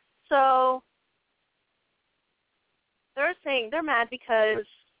 So they're saying they're mad because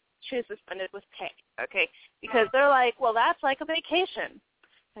she was suspended with pay. Okay, because they're like, well, that's like a vacation,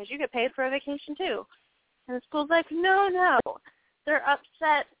 because you get paid for a vacation too. And the school's like, no. They're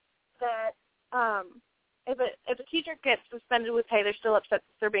upset that if a teacher gets suspended with pay, they're still upset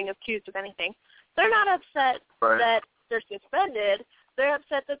that they're being accused of anything. They're not upset that they're suspended. They're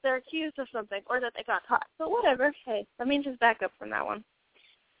upset that they're accused of something or that they got caught. But whatever. Hey, let me just back up from that one.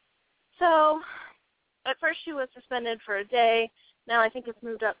 So at first she was suspended for a day. Now I think it's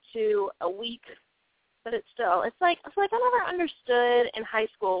moved up to a week. But it's like I never understood in high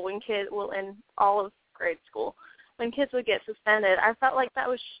school when kids, in all of grade school, when kids would get suspended, I felt like that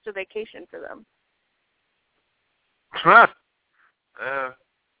was just a vacation for them.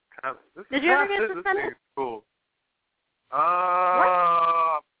 Did you ever get suspended? This is cool.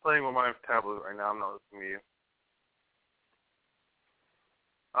 I'm playing with my tablet right now. I'm not listening to you.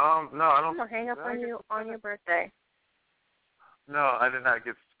 No, I don't. I'm gonna hang up on you on your birthday. No, I did not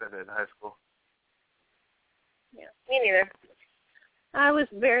get suspended in high school. Yeah, me neither. I was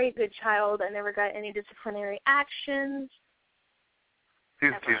a very good child. I never got any disciplinary actions. She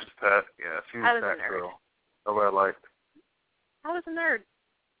was pet. Yeah, she was a pet girl. Nobody liked. I was a nerd.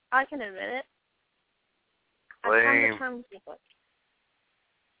 I can admit it. Lame.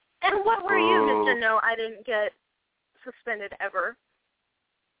 And what were you, Mr. No, I didn't get suspended ever?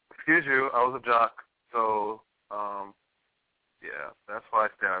 Excuse you, I was a jock, so, yeah, that's why I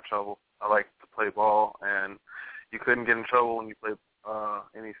stay out of trouble. I like to play ball, and you couldn't get in trouble when you played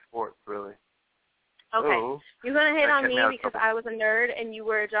any sports, really. Okay, so, you're gonna hate on me because I was a nerd and you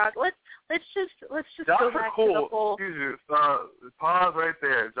were a jock. Let's just go back to the whole. Excuse you. Pause right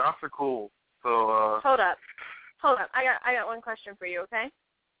there. Jocks are cool. So. Hold up. I got one question for you. Okay.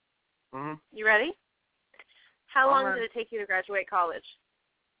 Mhm. You ready? How long did it take you to graduate college?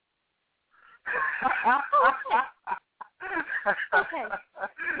 Okay.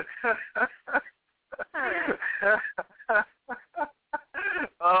 All right.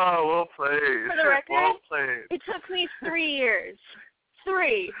 Oh, well played. For the record, well played. It took me 3 years.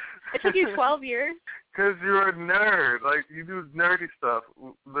 3. It took you 12 years? Because you're a nerd. Like, you do nerdy stuff.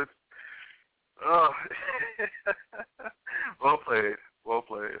 Well played. Well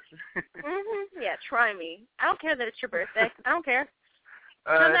played. Mm-hmm. Yeah, try me. I don't care that it's your birthday. I don't care.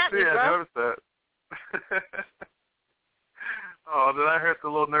 I noticed that. Oh, did I hurt the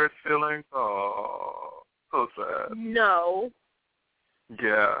little nerd's feelings? Oh, so sad. No.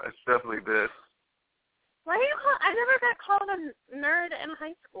 Yeah, it definitely did. Why do you call? I never got called a nerd in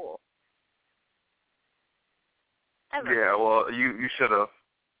high school. Ever. Yeah, well, you should have.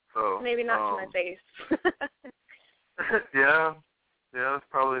 So maybe not to my face. Yeah, that's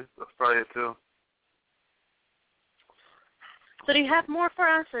probably it too. So do you have more for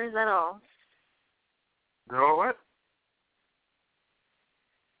us, or is that all? No, what?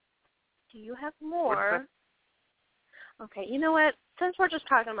 Do you have more? Okay, you know what? Since we're just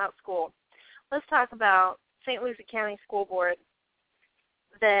talking about school, let's talk about St. Lucie County School Board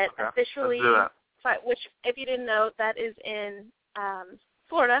that officially, which, if you didn't know, that is in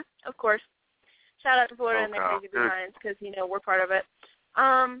Florida, of course. Shout out to Florida and their crazy behinds because, we're part of it.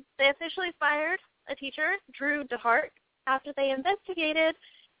 They officially fired a teacher, Drew DeHart, after they investigated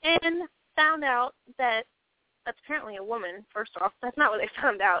and found out that that's apparently a woman, first off. That's not what they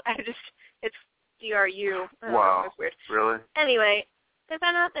found out. It's DRU. Wow. That's weird. Really? Anyway, they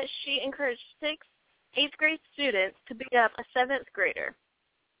found out that she encouraged 6 8th grade students to beat up a 7th grader.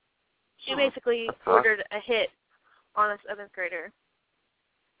 She basically ordered a hit on a 7th grader.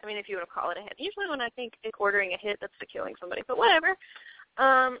 I mean, if you want to call it a hit. Usually when I think ordering a hit, that's to killing somebody. But whatever.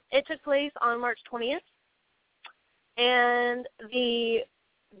 It took place on March 20th. And the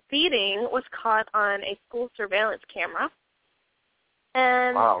beating was caught on a school surveillance camera.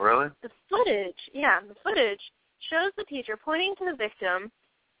 And wow, really? the footage shows the teacher pointing to the victim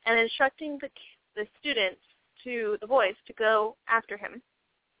and instructing the students, the boys, to go after him.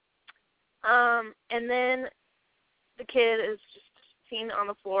 And then the kid is just seen on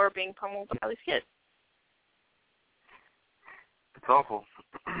the floor being pummeled by these kids. It's awful.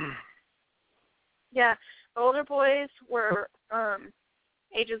 Yeah, the older boys were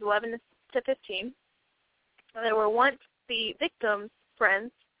ages 11 to 15. They were once the victim's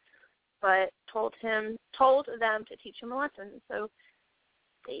friends, but told them to teach him a lesson. So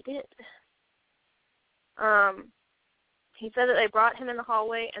they did. He said that they brought him in the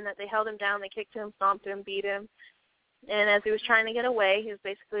hallway and that they held him down, they kicked him, stomped him, beat him. And as he was trying to get away, he was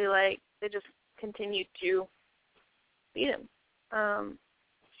basically like, they just continued to beat him. And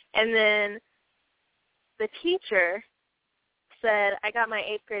then the teacher said, I got my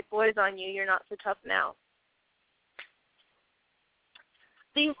 8th grade boys on you, you're not so tough now.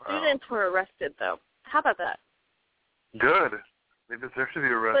 These students were arrested, though. How about that? Good. They deserve to be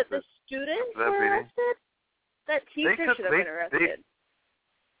arrested. But the students were arrested? That teacher should have been arrested.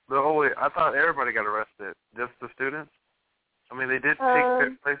 I thought everybody got arrested. Just the students? I mean, they did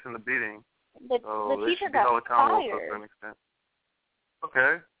take place in the beating. The teacher got fired. To a certain extent.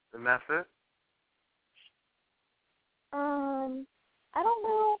 Okay. Then that's it? I don't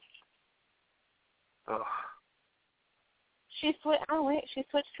know. Ugh. She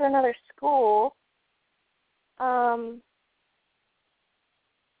switched to another school.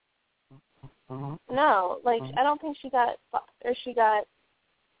 No, like, I don't think she got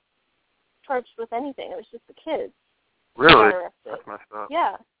charged with anything. It was just the kids. Really? That's messed up.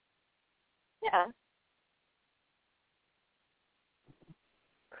 Yeah.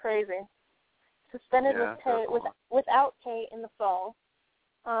 Crazy. Suspended with pay, without pay in the fall.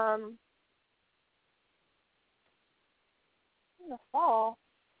 In the fall?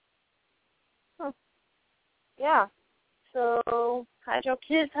 Huh. Yeah. So, hide your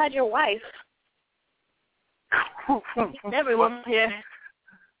kids, hide your wife. Everyone here.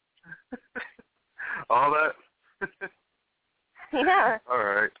 All that? Yeah. All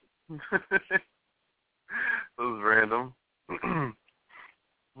right. That was random.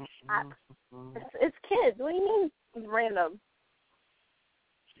 It's kids. What do you mean it's random?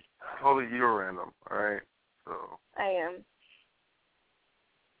 Totally, you're random. All right. So. I am.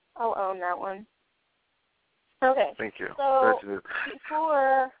 I'll own that one. Okay. Thank you. So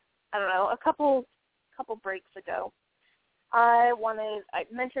before, I don't know, a couple breaks ago, I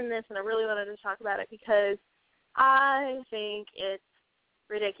mentioned this and I really wanted to talk about it because I think it's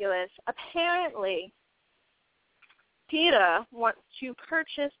ridiculous. Apparently, PETA wants to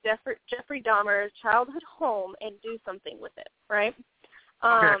purchase Jeffrey Dahmer's childhood home and do something with it, right?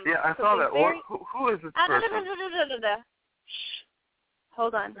 Okay, yeah, I saw that. Who is this person? Shh.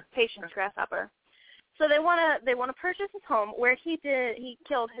 Hold on. Patience, grasshopper. So they want to purchase his home where he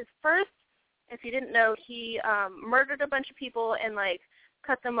killed his first, if you didn't know, he murdered a bunch of people and like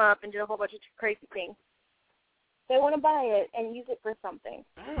cut them up and did a whole bunch of crazy things. They want to buy it and use it for something.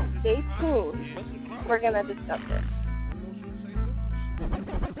 Stay tuned. We're going to discuss it.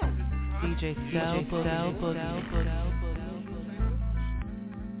 DJ Cell.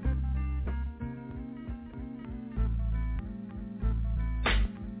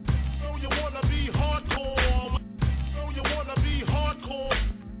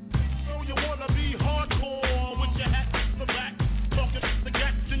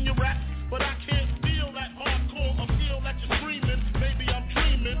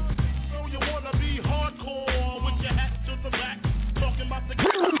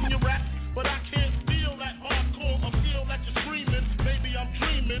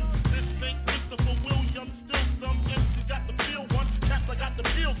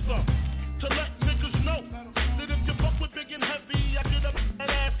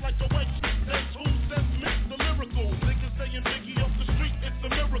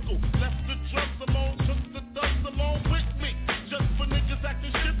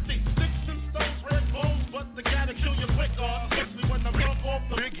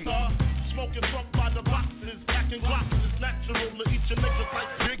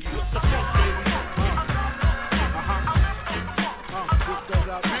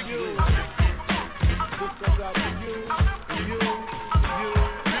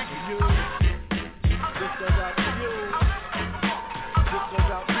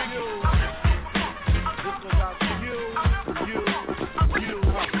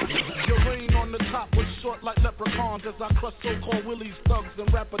 As I crush so-called willies, thugs, and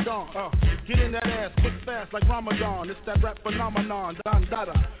rapadon. Get in that ass quick fast like Ramadan. It's that rap phenomenon. Don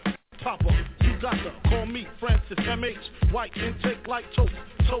Dada, Papa, you got to call me Francis M.H. White intake like toast,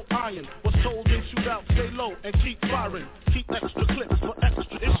 toe iron. Was told in shootout, stay low and keep firing. Keep extra clips for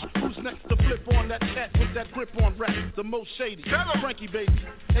extra issue. Who's next to flip on that cat with that grip on rap? The most shady, Frankie baby.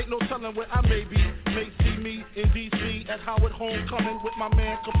 Ain't no telling where I may be. May see me in D.C. at Howard Homecoming with my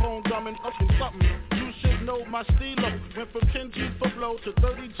man Capone drumming up in something. You should know my stilo. Went from 10 G's for blow to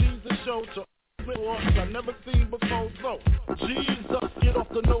 30 G's a show to I never seen before. So Jesus, get off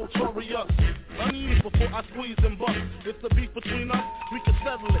the notorious. Unease before I squeeze and bust. If the beef between us, we can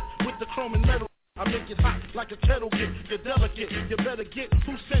settle it with the chrome and metal. I make it hot like a kettle get. You're delicate, you better get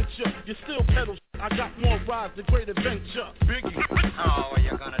who sent you. You still pedal. I got more rides than great adventure. Biggie. Oh,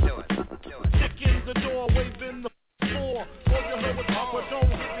 you're gonna do it. Kick in the door, waving the floor. All you heard was Papa, don't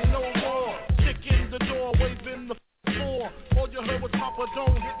hit me no more. Kick in the door, waving the floor. All you heard was Papa,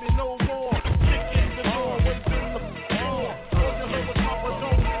 don't hit me no more. Kick in the door, waving the floor. All you heard was Papa,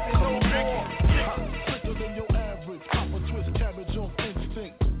 don't hit me no more. Quicker than your average. Papa twist cabbage on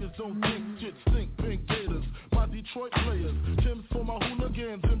instinct. Just don't think shit stink. Pink Gators, my Detroit players. Tim's for my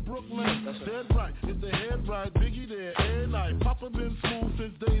hooligans in Brooklyn. That's dead right. It's the head right. Biggie there, air night. Papa been smooth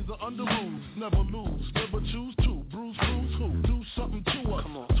since days of under rules. Never lose, never choose to. Bruce, who? Do something to us.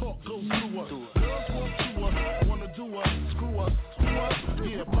 Talk goes through us. Girls want to us, wanna do us, screw us, who us?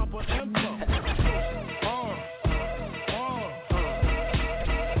 Yeah, Papa and Pop.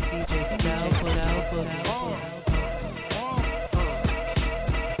 DJ Sal, put out.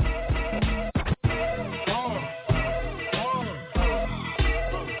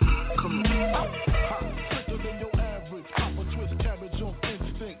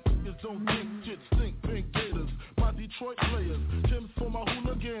 Detroit players, Tim's for my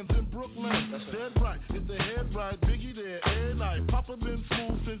hooligans in Brooklyn. That's dead right, it's the head right, Biggie there, air night. Papa been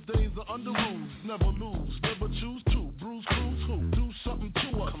smooth since days of under rules. Never lose, never choose to. Bruce, who? Do something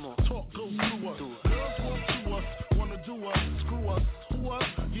to us. Talk goes through us. Girls want to us, wanna do us, screw us, who us?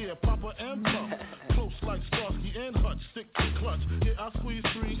 Yeah, Papa and Pop. Close like Starsky and Hutch, stick to clutch. Yeah, I squeeze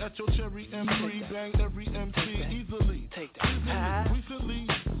 3 at your cherry M3. Bang every MC easily. Take that. Recently,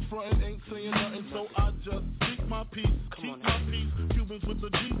 frontin' ain't saying nothing, so I just speak my peace. Keep my peace. Cubans with the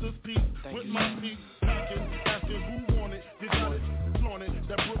Jesus peace. With my peace. Packing, asking who want it. You got it, flaunt it.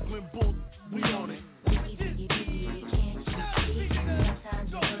 That Brooklyn bull, we on it.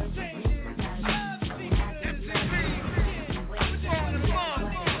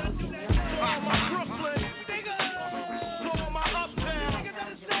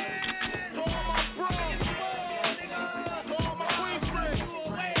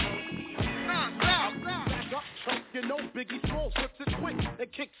 You know Biggie Smalls flips it quick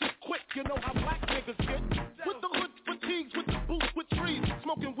and kicks it quick. You know how black niggas get with the hood fatigues, with the boots, with trees,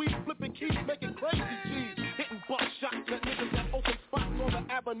 smoking weed, flipping keys, making crazy G's, hitting buck shots at niggas that open spots on the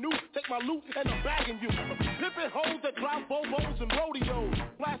avenue. Take my loot and I'm bagging you. Pimpin' hoes that drive Bobos and rodeos,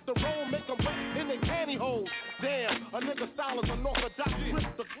 blast the road, make them wet in their pantyhose. Damn, a nigga style is unorthodox.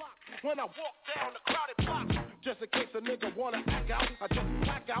 Rip the clock when I walk down the crowded block. Just in case a nigga wanna act out, I just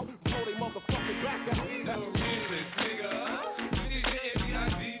black out, blow they motherfucking back out. That's a reason, nigga. You need the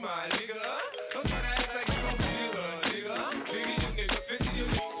MBID, my nigga. Don't try to act like you don't feel a nigga. Biggie, you nigga, 50, you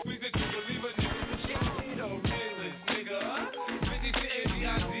nigga, squeeze it, nigga, leave a nigga for shit. You know, realist, nigga. 50 to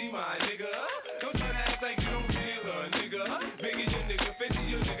MBID, my nigga. Don't try to act like you don't feel a nigga. Biggie, you nigga, 50,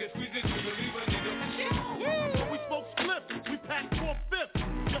 you nigga, squeeze it, nigga, leave a nigga for shit. When we smoke spliff, we pack 4/5.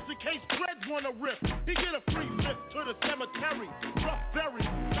 Just in case Dread wanna rip, he get a free lift to the cemetery. Rough berry,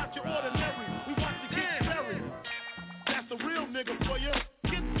 not your ordinary. We want to get buried. That's a real nigga for you.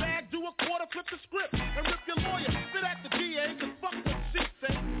 Get bagged, do a quarter, flip the script, and rip your lawyer. Spit at the DA, cause fuck what she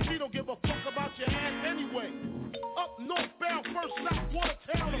say. She don't give a fuck about your ass anyway. Up northbound, first stop,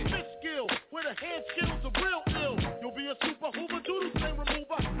 Watertown, a Fishkill, where the hand skills are real ill. You'll be a super hoover, doodle stain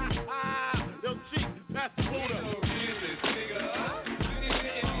remover. Ha ha, yo cheek, pass the Buddha.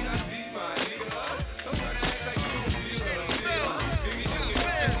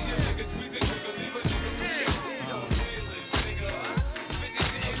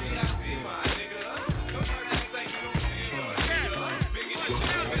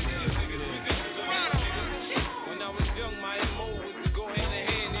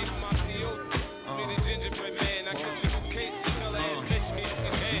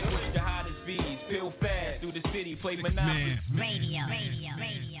 Play Monopoly. Radio.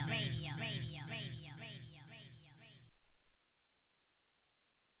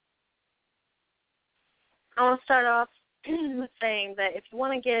 I want to start off with saying that if you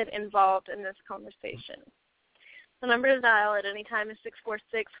want to get involved in this conversation, the number to dial at any time is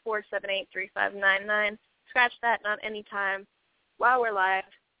 646-478-3599. Scratch that, not any time. While we're live,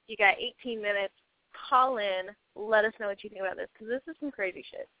 you got 18 minutes. Call in. Let us know what you think about this, because this is some crazy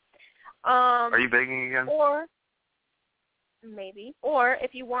shit. Are you begging again? Or maybe. Or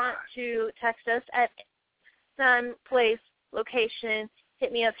if you want to text us at time, place, location,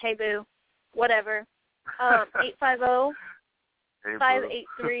 hit me up, hey boo, whatever. 850-583-0426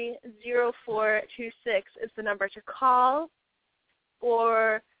 is the number to call.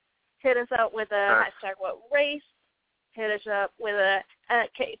 Or hit us up with a hashtag WhatRace. Hit us up with a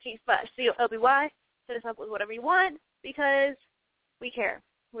KT5COLBY. Hit us up with whatever you want, because we care.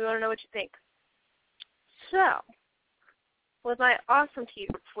 We want to know what you think. So, with my awesome tea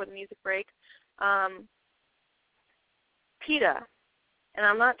before the music break, PETA, and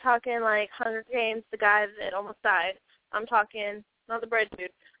I'm not talking like Hunger Games, the guy that almost died. I'm talking, not the bread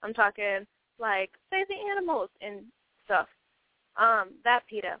dude. I'm talking like save the animals and stuff. That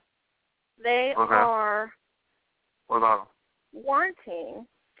PETA. They are wanting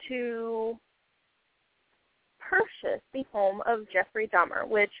to purchase the home of Jeffrey Dahmer,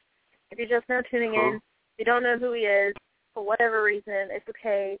 which, if you're just now tuning in, if you don't know who he is, for whatever reason, it's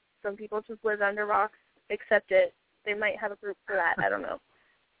okay. Some people just live under rocks, accept it. They might have a group for that. I don't know.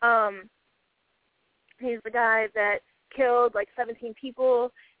 He's the guy that killed like 17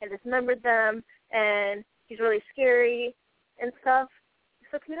 people and dismembered them, and he's really scary and stuff.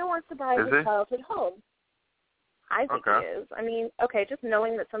 So PETA wants to buy his childhood home. I think he is. I mean, okay, just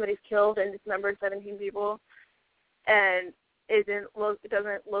knowing that somebody's killed and dismembered 17 people and it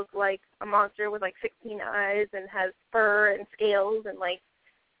doesn't look like a monster with like 16 eyes and has fur and scales and like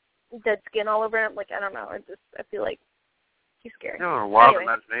dead skin all over him. Like, I don't know. I feel like he's scary. You have a wild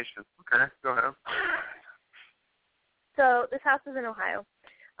imagination. Okay, go ahead. So this house is in Ohio,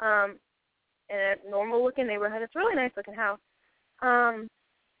 in a normal-looking neighborhood. It's a really nice-looking house.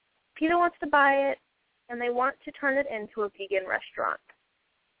 PETA wants to buy it, and they want to turn it into a vegan restaurant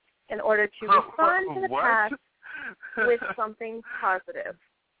in order to respond to the past with something positive.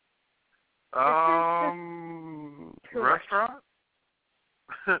 Restaurant?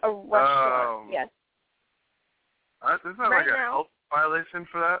 A restaurant, yes. Isn't that like a health violation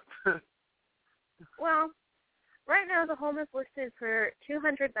for that? Well, right now the home is listed for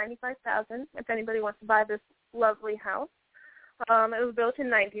 $295,000. If anybody wants to buy this lovely house, it was built in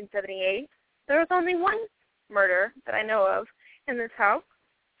 1978. There was only one murder that I know of in this house.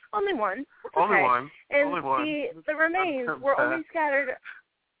 Only one. Only one. And only one. The remains were only scattered.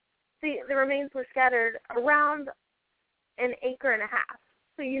 The remains were scattered around an acre and a half.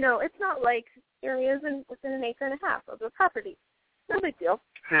 So it's not like areas within an acre and a half of the property. No big deal.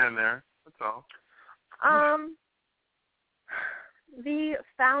 Here and there. That's all. The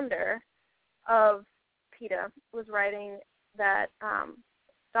founder of PETA was writing that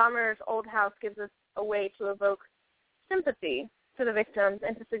Dahmer's old house gives us a way to evoke sympathy to the victims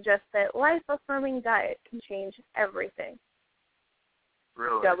and to suggest that life-affirming diet can change everything.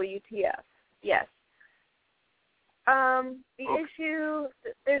 Really? WTF. Yes. Issue,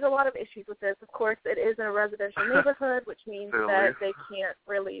 there's a lot of issues with this. Of course, it is in a residential neighborhood, which means that they can't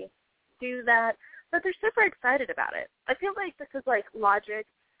really do that. But they're super excited about it. I feel like this is like logic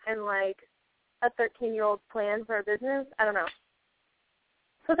and like a 13-year-old's plan for a business. I don't know.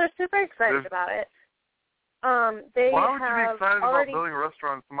 So they're super excited about it. Why would you be excited about building a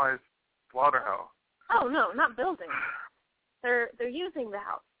restaurant in somebody's slaughterhouse? Oh, no, not building. They're using the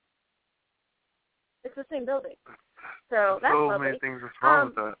house. It's the same building. So that's so lovely. many things are wrong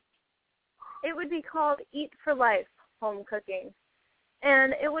with that. It would be called Eat for Life Home Cooking.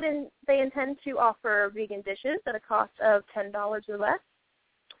 And they intend to offer vegan dishes at a cost of $10 or less.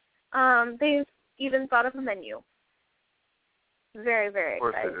 They've even thought of a menu. Very, very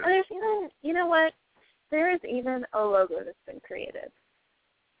exciting. And there's even, you know what? There is even a logo that's been created.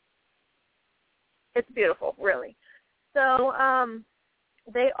 It's beautiful, really. So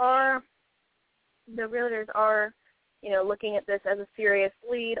the realtors are, looking at this as a serious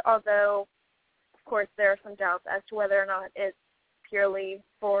lead, although, of course, there are some doubts as to whether or not it's purely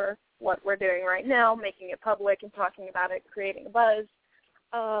for what we're doing right now, making it public and talking about it, creating a buzz.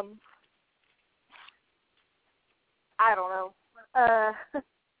 I don't know.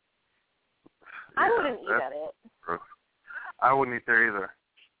 I wouldn't eat at it. I wouldn't eat there either.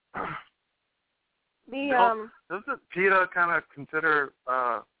 Doesn't PETA kind of consider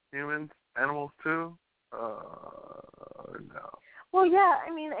humans animals too? No. Well, yeah.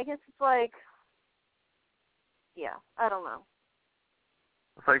 I mean, I guess it's like, yeah. I don't know.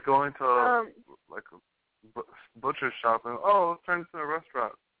 It's like going to a butcher shop and let's turn this into a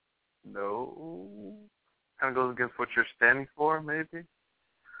restaurant. No. Kind of goes against what you're standing for, maybe.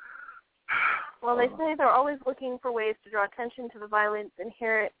 Well, they say they're always looking for ways to draw attention to the violence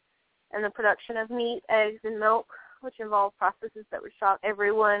inherent in the production of meat, eggs, and milk, which involve processes that would shock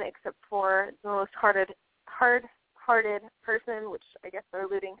everyone except for the most hard-hearted person, which I guess they're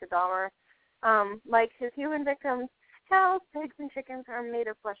alluding to Dahmer. Like his human victims, cows, pigs, and chickens are made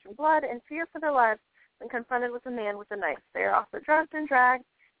of flesh and blood and fear for their lives when confronted with a man with a knife. They are also drugged and dragged,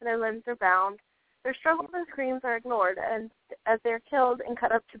 and their limbs are bound. Their struggles and screams are ignored and as they are killed and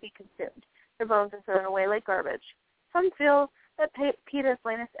cut up to be consumed. Their bones are thrown away like garbage. Some feel that PETA's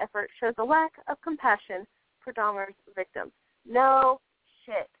latest effort shows a lack of compassion for Dahmer's victims. No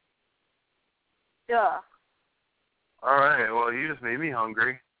shit. Duh. All right. Well, you just made me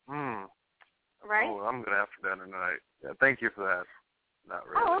hungry. Right? Oh, I'm gonna have for dinner tonight. Yeah. Thank you for that. Not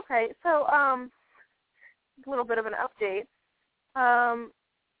really. Oh, okay. So, a little bit of an update.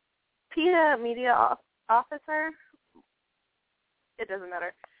 PETA media officer. It doesn't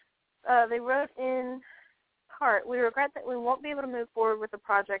matter. They wrote in part, "We regret that we won't be able to move forward with the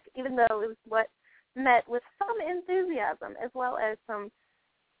project, even though it was what met with some enthusiasm as well as some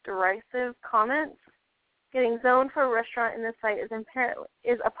derisive comments. Getting zoned for a restaurant in this site is apparently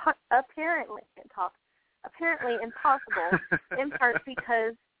impossible, in part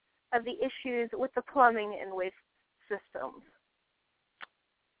because of the issues with the plumbing and waste systems."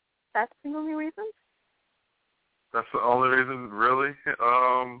 That's the only reason? That's the only reason, really?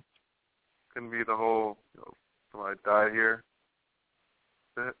 Couldn't be the whole, somebody died here.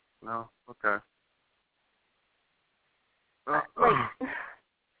 That's it? No? Okay.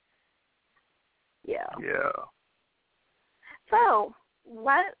 Yeah. Yeah. So,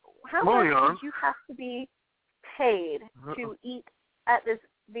 how much Moving on. would you have to be paid to eat at this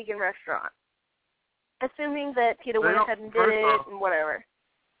vegan restaurant? Assuming that PETA went ahead and did it and whatever.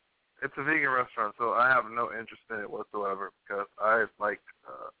 It's a vegan restaurant, so I have no interest in it whatsoever because I like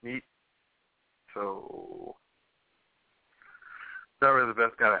meat. So, not really the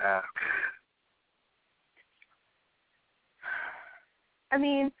best guy to ask. I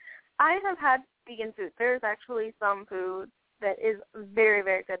mean, I have had vegan food. There's actually some food that is very,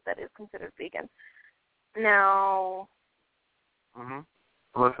 very good that is considered vegan. Now,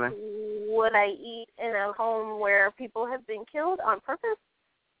 Listening. Would I eat in a home where people have been killed on purpose?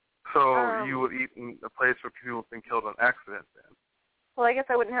 So you would eat in a place where people have been killed on accident then? Well, I guess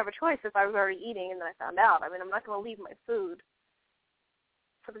I wouldn't have a choice if I was already eating and then I found out. I mean, I'm not going to leave my food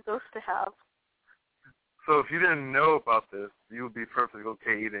for the ghost to have. So if you didn't know about this, you would be perfectly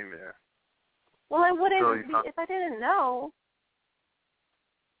okay eating there. Well, I wouldn't if I didn't know.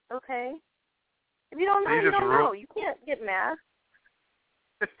 Okay. If you don't know, you don't know. You can't get mad.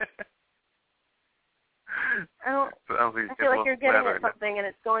 I feel like you're getting at something and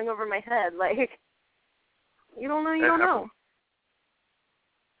it's going over my head. Like, you don't know, you don't know.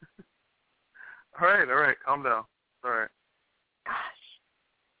 All right. Calm down. All right. Gosh.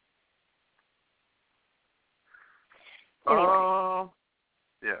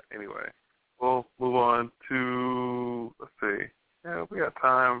 Anyway. We'll move on to, let's see. Yeah, we got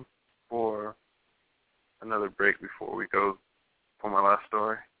time for another break before we go for my last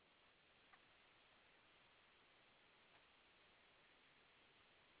story.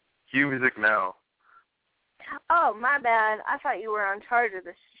 Cue music now. Oh, my bad. I thought you were in charge of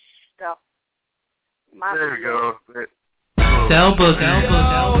this stuff. There we go. Cellbook.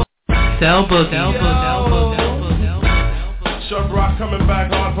 Shug Rock coming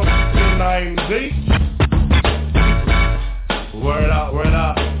back on from 90. Word out.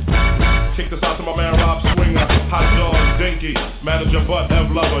 Kick this out to my man Rob Swinger, Hot Dog, Dinky, Manager Butt,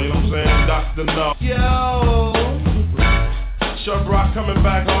 Ev Lover, you know what I'm saying? Dr. No. Yo! Shug Rock coming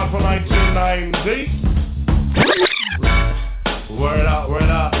back on for 1990. Word out.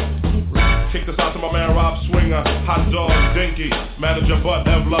 Kick this out to my man Rob Swinger, Hot Dog, Dinky, Manager Butt,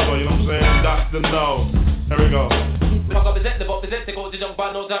 Ev Lover, you know what I'm saying? Dr. No. Here we go. Come on.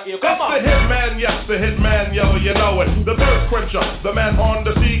 It's the hitman, yes, the hitman, yo, you know it. The thirst quencher, the man on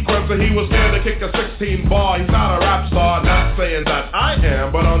the sequencer. He was scared to kick a 16 bar. He's not a rap star, not saying that I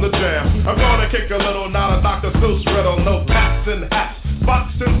am, but on the jam. I'm gonna kick a little, not a Dr. Seuss riddle. No cats and hats,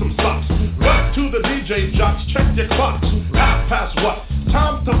 box and some socks. But to the DJ jocks, check your clocks. 1:30 what?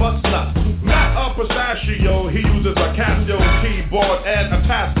 Time to bust nuts. Matt a pistachio, he uses a Casio keyboard and a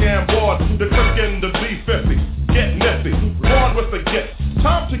Tascam board. The click in the B50. Get nifty, born with the gift,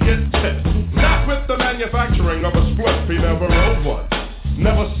 time to get tipped. Not with the manufacturing of a split, he never rode one,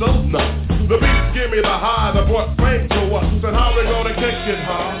 never sold none. The beats give me the high, that brought fame to us, and how we gonna kick it,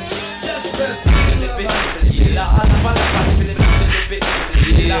 huh?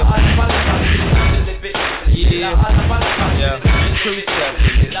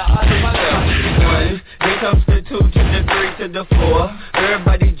 Then comes the 2 to the 3 to the 4.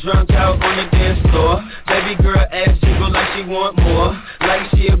 Everybody drunk out on the dance floor. Baby girl ass jiggle like she want more. Like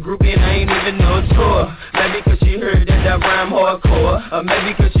she a groupie and I ain't even know a tour. Maybe cause she heard that I rhyme hardcore. Or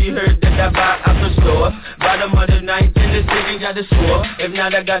maybe cause she heard that I buy out the store. Bottom of the ninth in the city got the score. If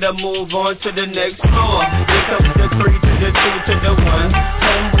not I gotta move on to the next floor. Then comes the 3 to the 2 to the 1.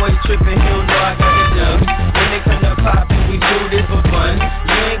 Homeboy tripping, he don't know I got it done. When it come to poppin', we do this for fun.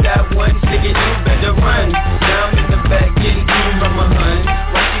 You ain't got one ticket, you better run. Now I'm in the back getting eaten from my hun.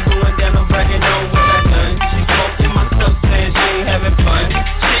 While she going down, I'm bragging on what I done. She smoking my stuff, saying she ain't having fun. She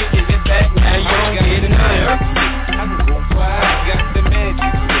give it back, now you don't get none.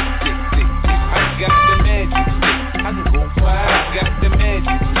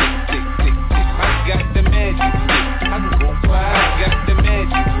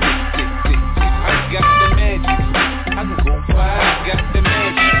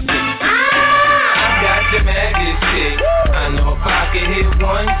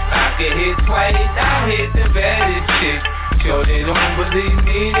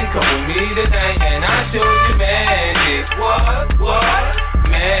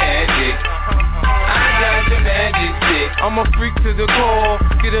 to the core.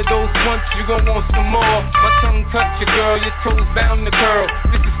 Get a dose once, you gon' want some more. My tongue touch your girl, your toes bound to curl.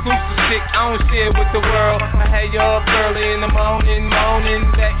 This exclusive shit, I don't share with the world. I had you up early in the morning.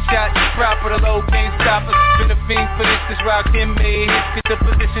 Back shot, proper, the low can't stop us. Been a fiend for this rock and made hits. Get the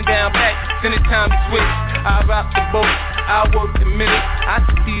position down back, then it's time to switch. I rock the boat, I work the minute. I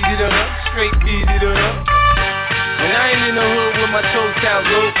speed it up, straight beat it up. When I ain't in the hood with my toes out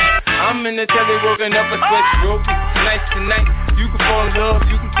low, I'm in the telly working up a sweatstroke. Tonight's the night, you can fall in love.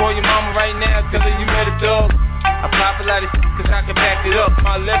 You can call your mama right now, tell her you met a dog. I pop a lot of shit cause I can back it up.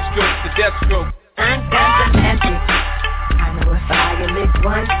 My left stroke, the death stroke. I'm the magic. I know if I get licked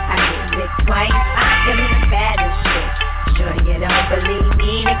once, I get licked twice. I am the baddest shit. Sure you don't believe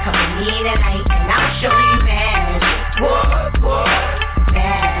me, then come with me tonight and I'll show you magic. What?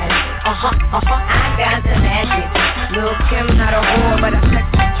 Magic. I got the magic. Lil' Kim not a whore, but I sex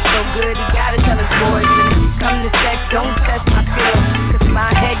so good, you gotta tell us boys. When it come to sex, don't test my skills. Cause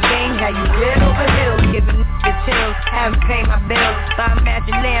my head game had you red over hills. Giving the chills, haven't paid my bills. Buy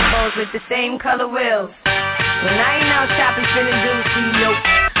matching Lambos with the same color wheels. When I ain't out shopping, feeling juicy, nope.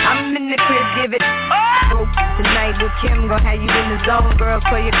 I'm in the crib, give it tonight with Kim, gon' have you in the zone. Girls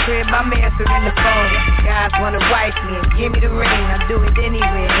for your crib, I'm answering the phone. Guys wanna wife me and give me the ring. I do it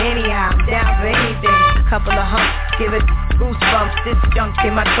anywhere, anyhow, I'm down for anything. Couple of humps, give it goosebumps. This junk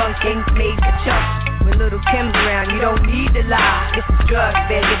in my trunk ain't made for chumps. When little Kim's around, you don't need to lie. It's a drug,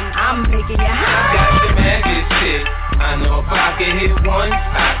 baby, I'm making you high. I got the magic shit. I know if I can hit once,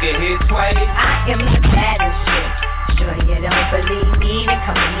 I can hit twice. I am the baddest shit. Sure you don't believe me, then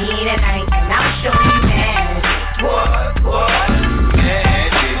come with me tonight and I'll show you magic. What?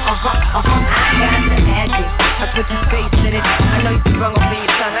 Magic. I got the magic. I put some face in it. I know you sprung over your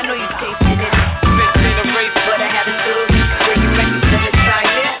tongue. I know you tasted it. Six in a race, but I haven't stood. Where you ready to try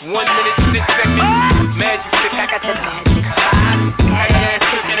this? 1 minute, 6 seconds. Magic stick. I got the magic. Had ass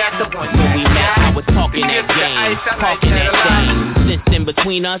cooking at the one. When we met, I was talking that game, talking that game. Since in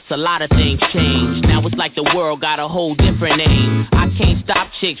between us, a lot of things changed. Now it's like the world got a whole different name. I can't stop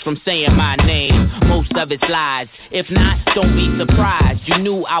chicks from saying my name. Most of it's lies. If not, don't be surprised. You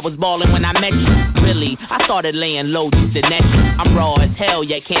knew I was ballin' when I met you. Really, I started laying low just to net you. I'm raw as hell,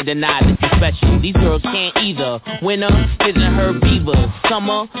 yet can't deny that you're special. These girls can't either. Winter, his and her beavers.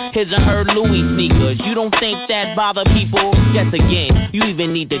 Summer, his and her Louis sneakers. You don't think that bother people? Yes, again, you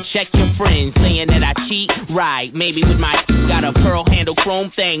even need to check your friends saying that I cheat. Right, maybe with my got a pearl handle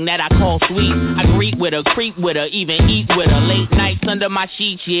chrome thing that I call sweet. I greet with her, creep with her, even eat with her. Late nights under my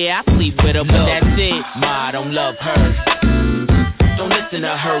sheets, yeah, I sleep with her, but that's it. Ma, I don't love her. Don't listen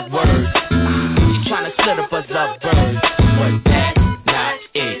to her words. She tryna split up us up birds, but that's not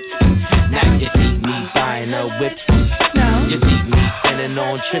it. Now you see me buying her whips. No. You see me spending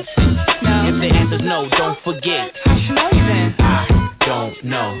on trips. No. If the answer's no, don't forget. How should know you then? I don't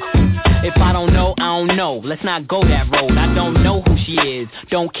know. If I don't know, I don't know. Let's not go that road. I don't know who she is.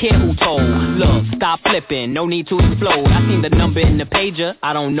 Don't care who told. Look, stop flipping. No need to explode. I seen the number in the pager.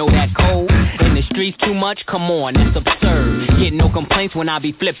 I don't know that code. In the streets too much? Come on, that's absurd. Get no complaints when I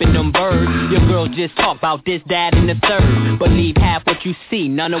be flipping them birds. Your girls just talk about this, that, and the third. Believe half what you see,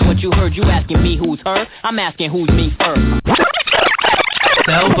 none of what you heard. You asking me who's her? I'm asking who's me first.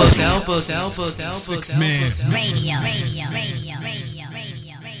 Elbow. Radio.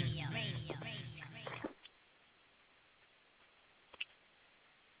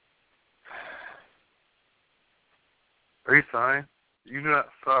 Are you sighing? You do not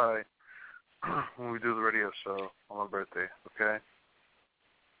sigh when we do the radio show on my birthday, okay?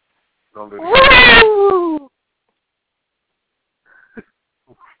 Don't do that.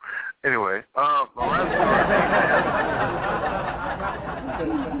 Anyway, my last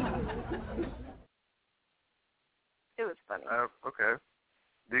It was funny. Okay.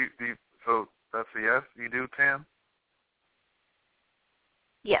 So that's a yes? You do, Tam?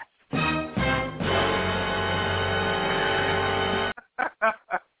 Yes. I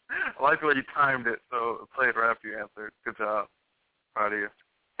like the way you timed it, so it played right after you answered. Good job. Proud of you.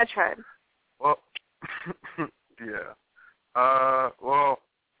 I tried. Well, yeah.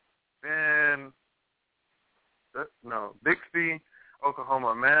 Bixby, Oklahoma.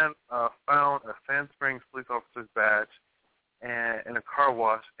 A man found a Sand Springs police officer's badge in a car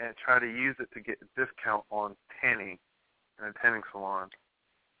wash and tried to use it to get a discount on tanning in a tanning salon.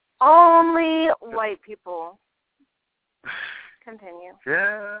 Only white people. Continue.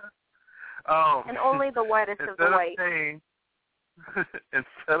 Yeah. And only the whitest of the white.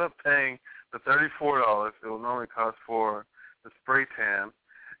 Instead of paying the $34 it would normally cost for the spray tan,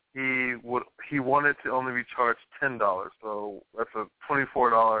 he wanted to only be charged $10. So that's a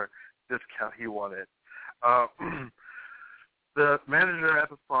 $24 discount he wanted. the manager at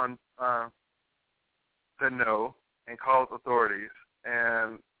the fund said no and called authorities.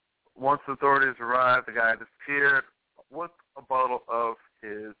 And once the authorities arrived, the guy disappeared with a bottle of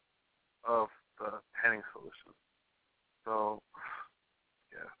the tanning solution. So,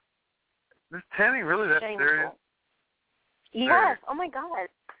 yeah. Is tanning really that serious? Yes. Oh my God.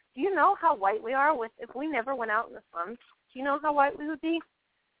 Do you know how white we are if we never went out in the sun? Do you know how white we would be?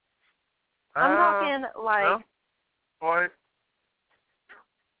 I'm talking like. No? White.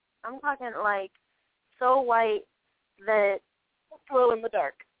 I'm talking like so white that glow in the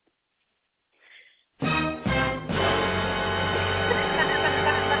dark.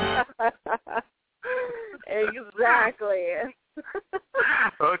 Exactly.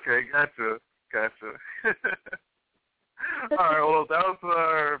 Okay, gotcha. All right, well, that was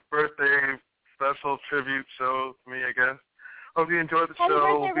our birthday special tribute show to me, I guess. Hope you enjoyed the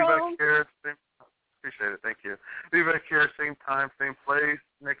show. We'll be back here. Appreciate it. Thank you. We'll be back here, same time, same place,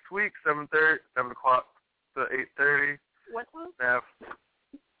 next week, 7 o'clock to 8:30. What time?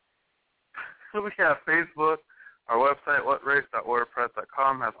 We have Facebook. Our website,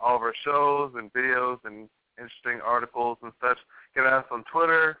 WhatRace.wordpress.com, has all of our shows and videos and interesting articles and such. Get us on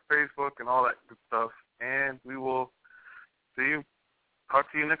Twitter, Facebook, and all that good stuff. And we will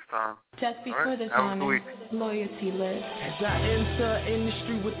talk to you next time. Just before this honor, loyalty lives. As I enter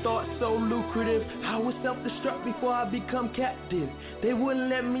industry with thoughts so lucrative, I was self-destruct before I become captive. They wouldn't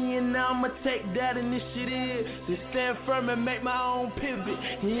let me in, now I'ma take that initiative to stand firm and make my own pivot.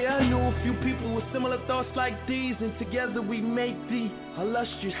 Yeah, I knew a few people with similar thoughts like these, and together we make the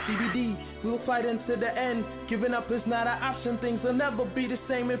illustrious CBD. We'll fight until the end. Giving up is not an option. Things will never be the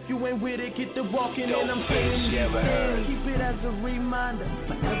same if you ain't with it. Get to walking and I'm saying these. Keep it as a reminder.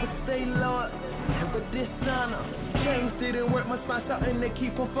 Forever stay loyal, never dishonor. Things didn't work, must find something that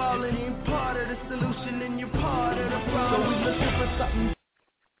keep on falling. You're part of the solution and you're part of the problem. So we looking for something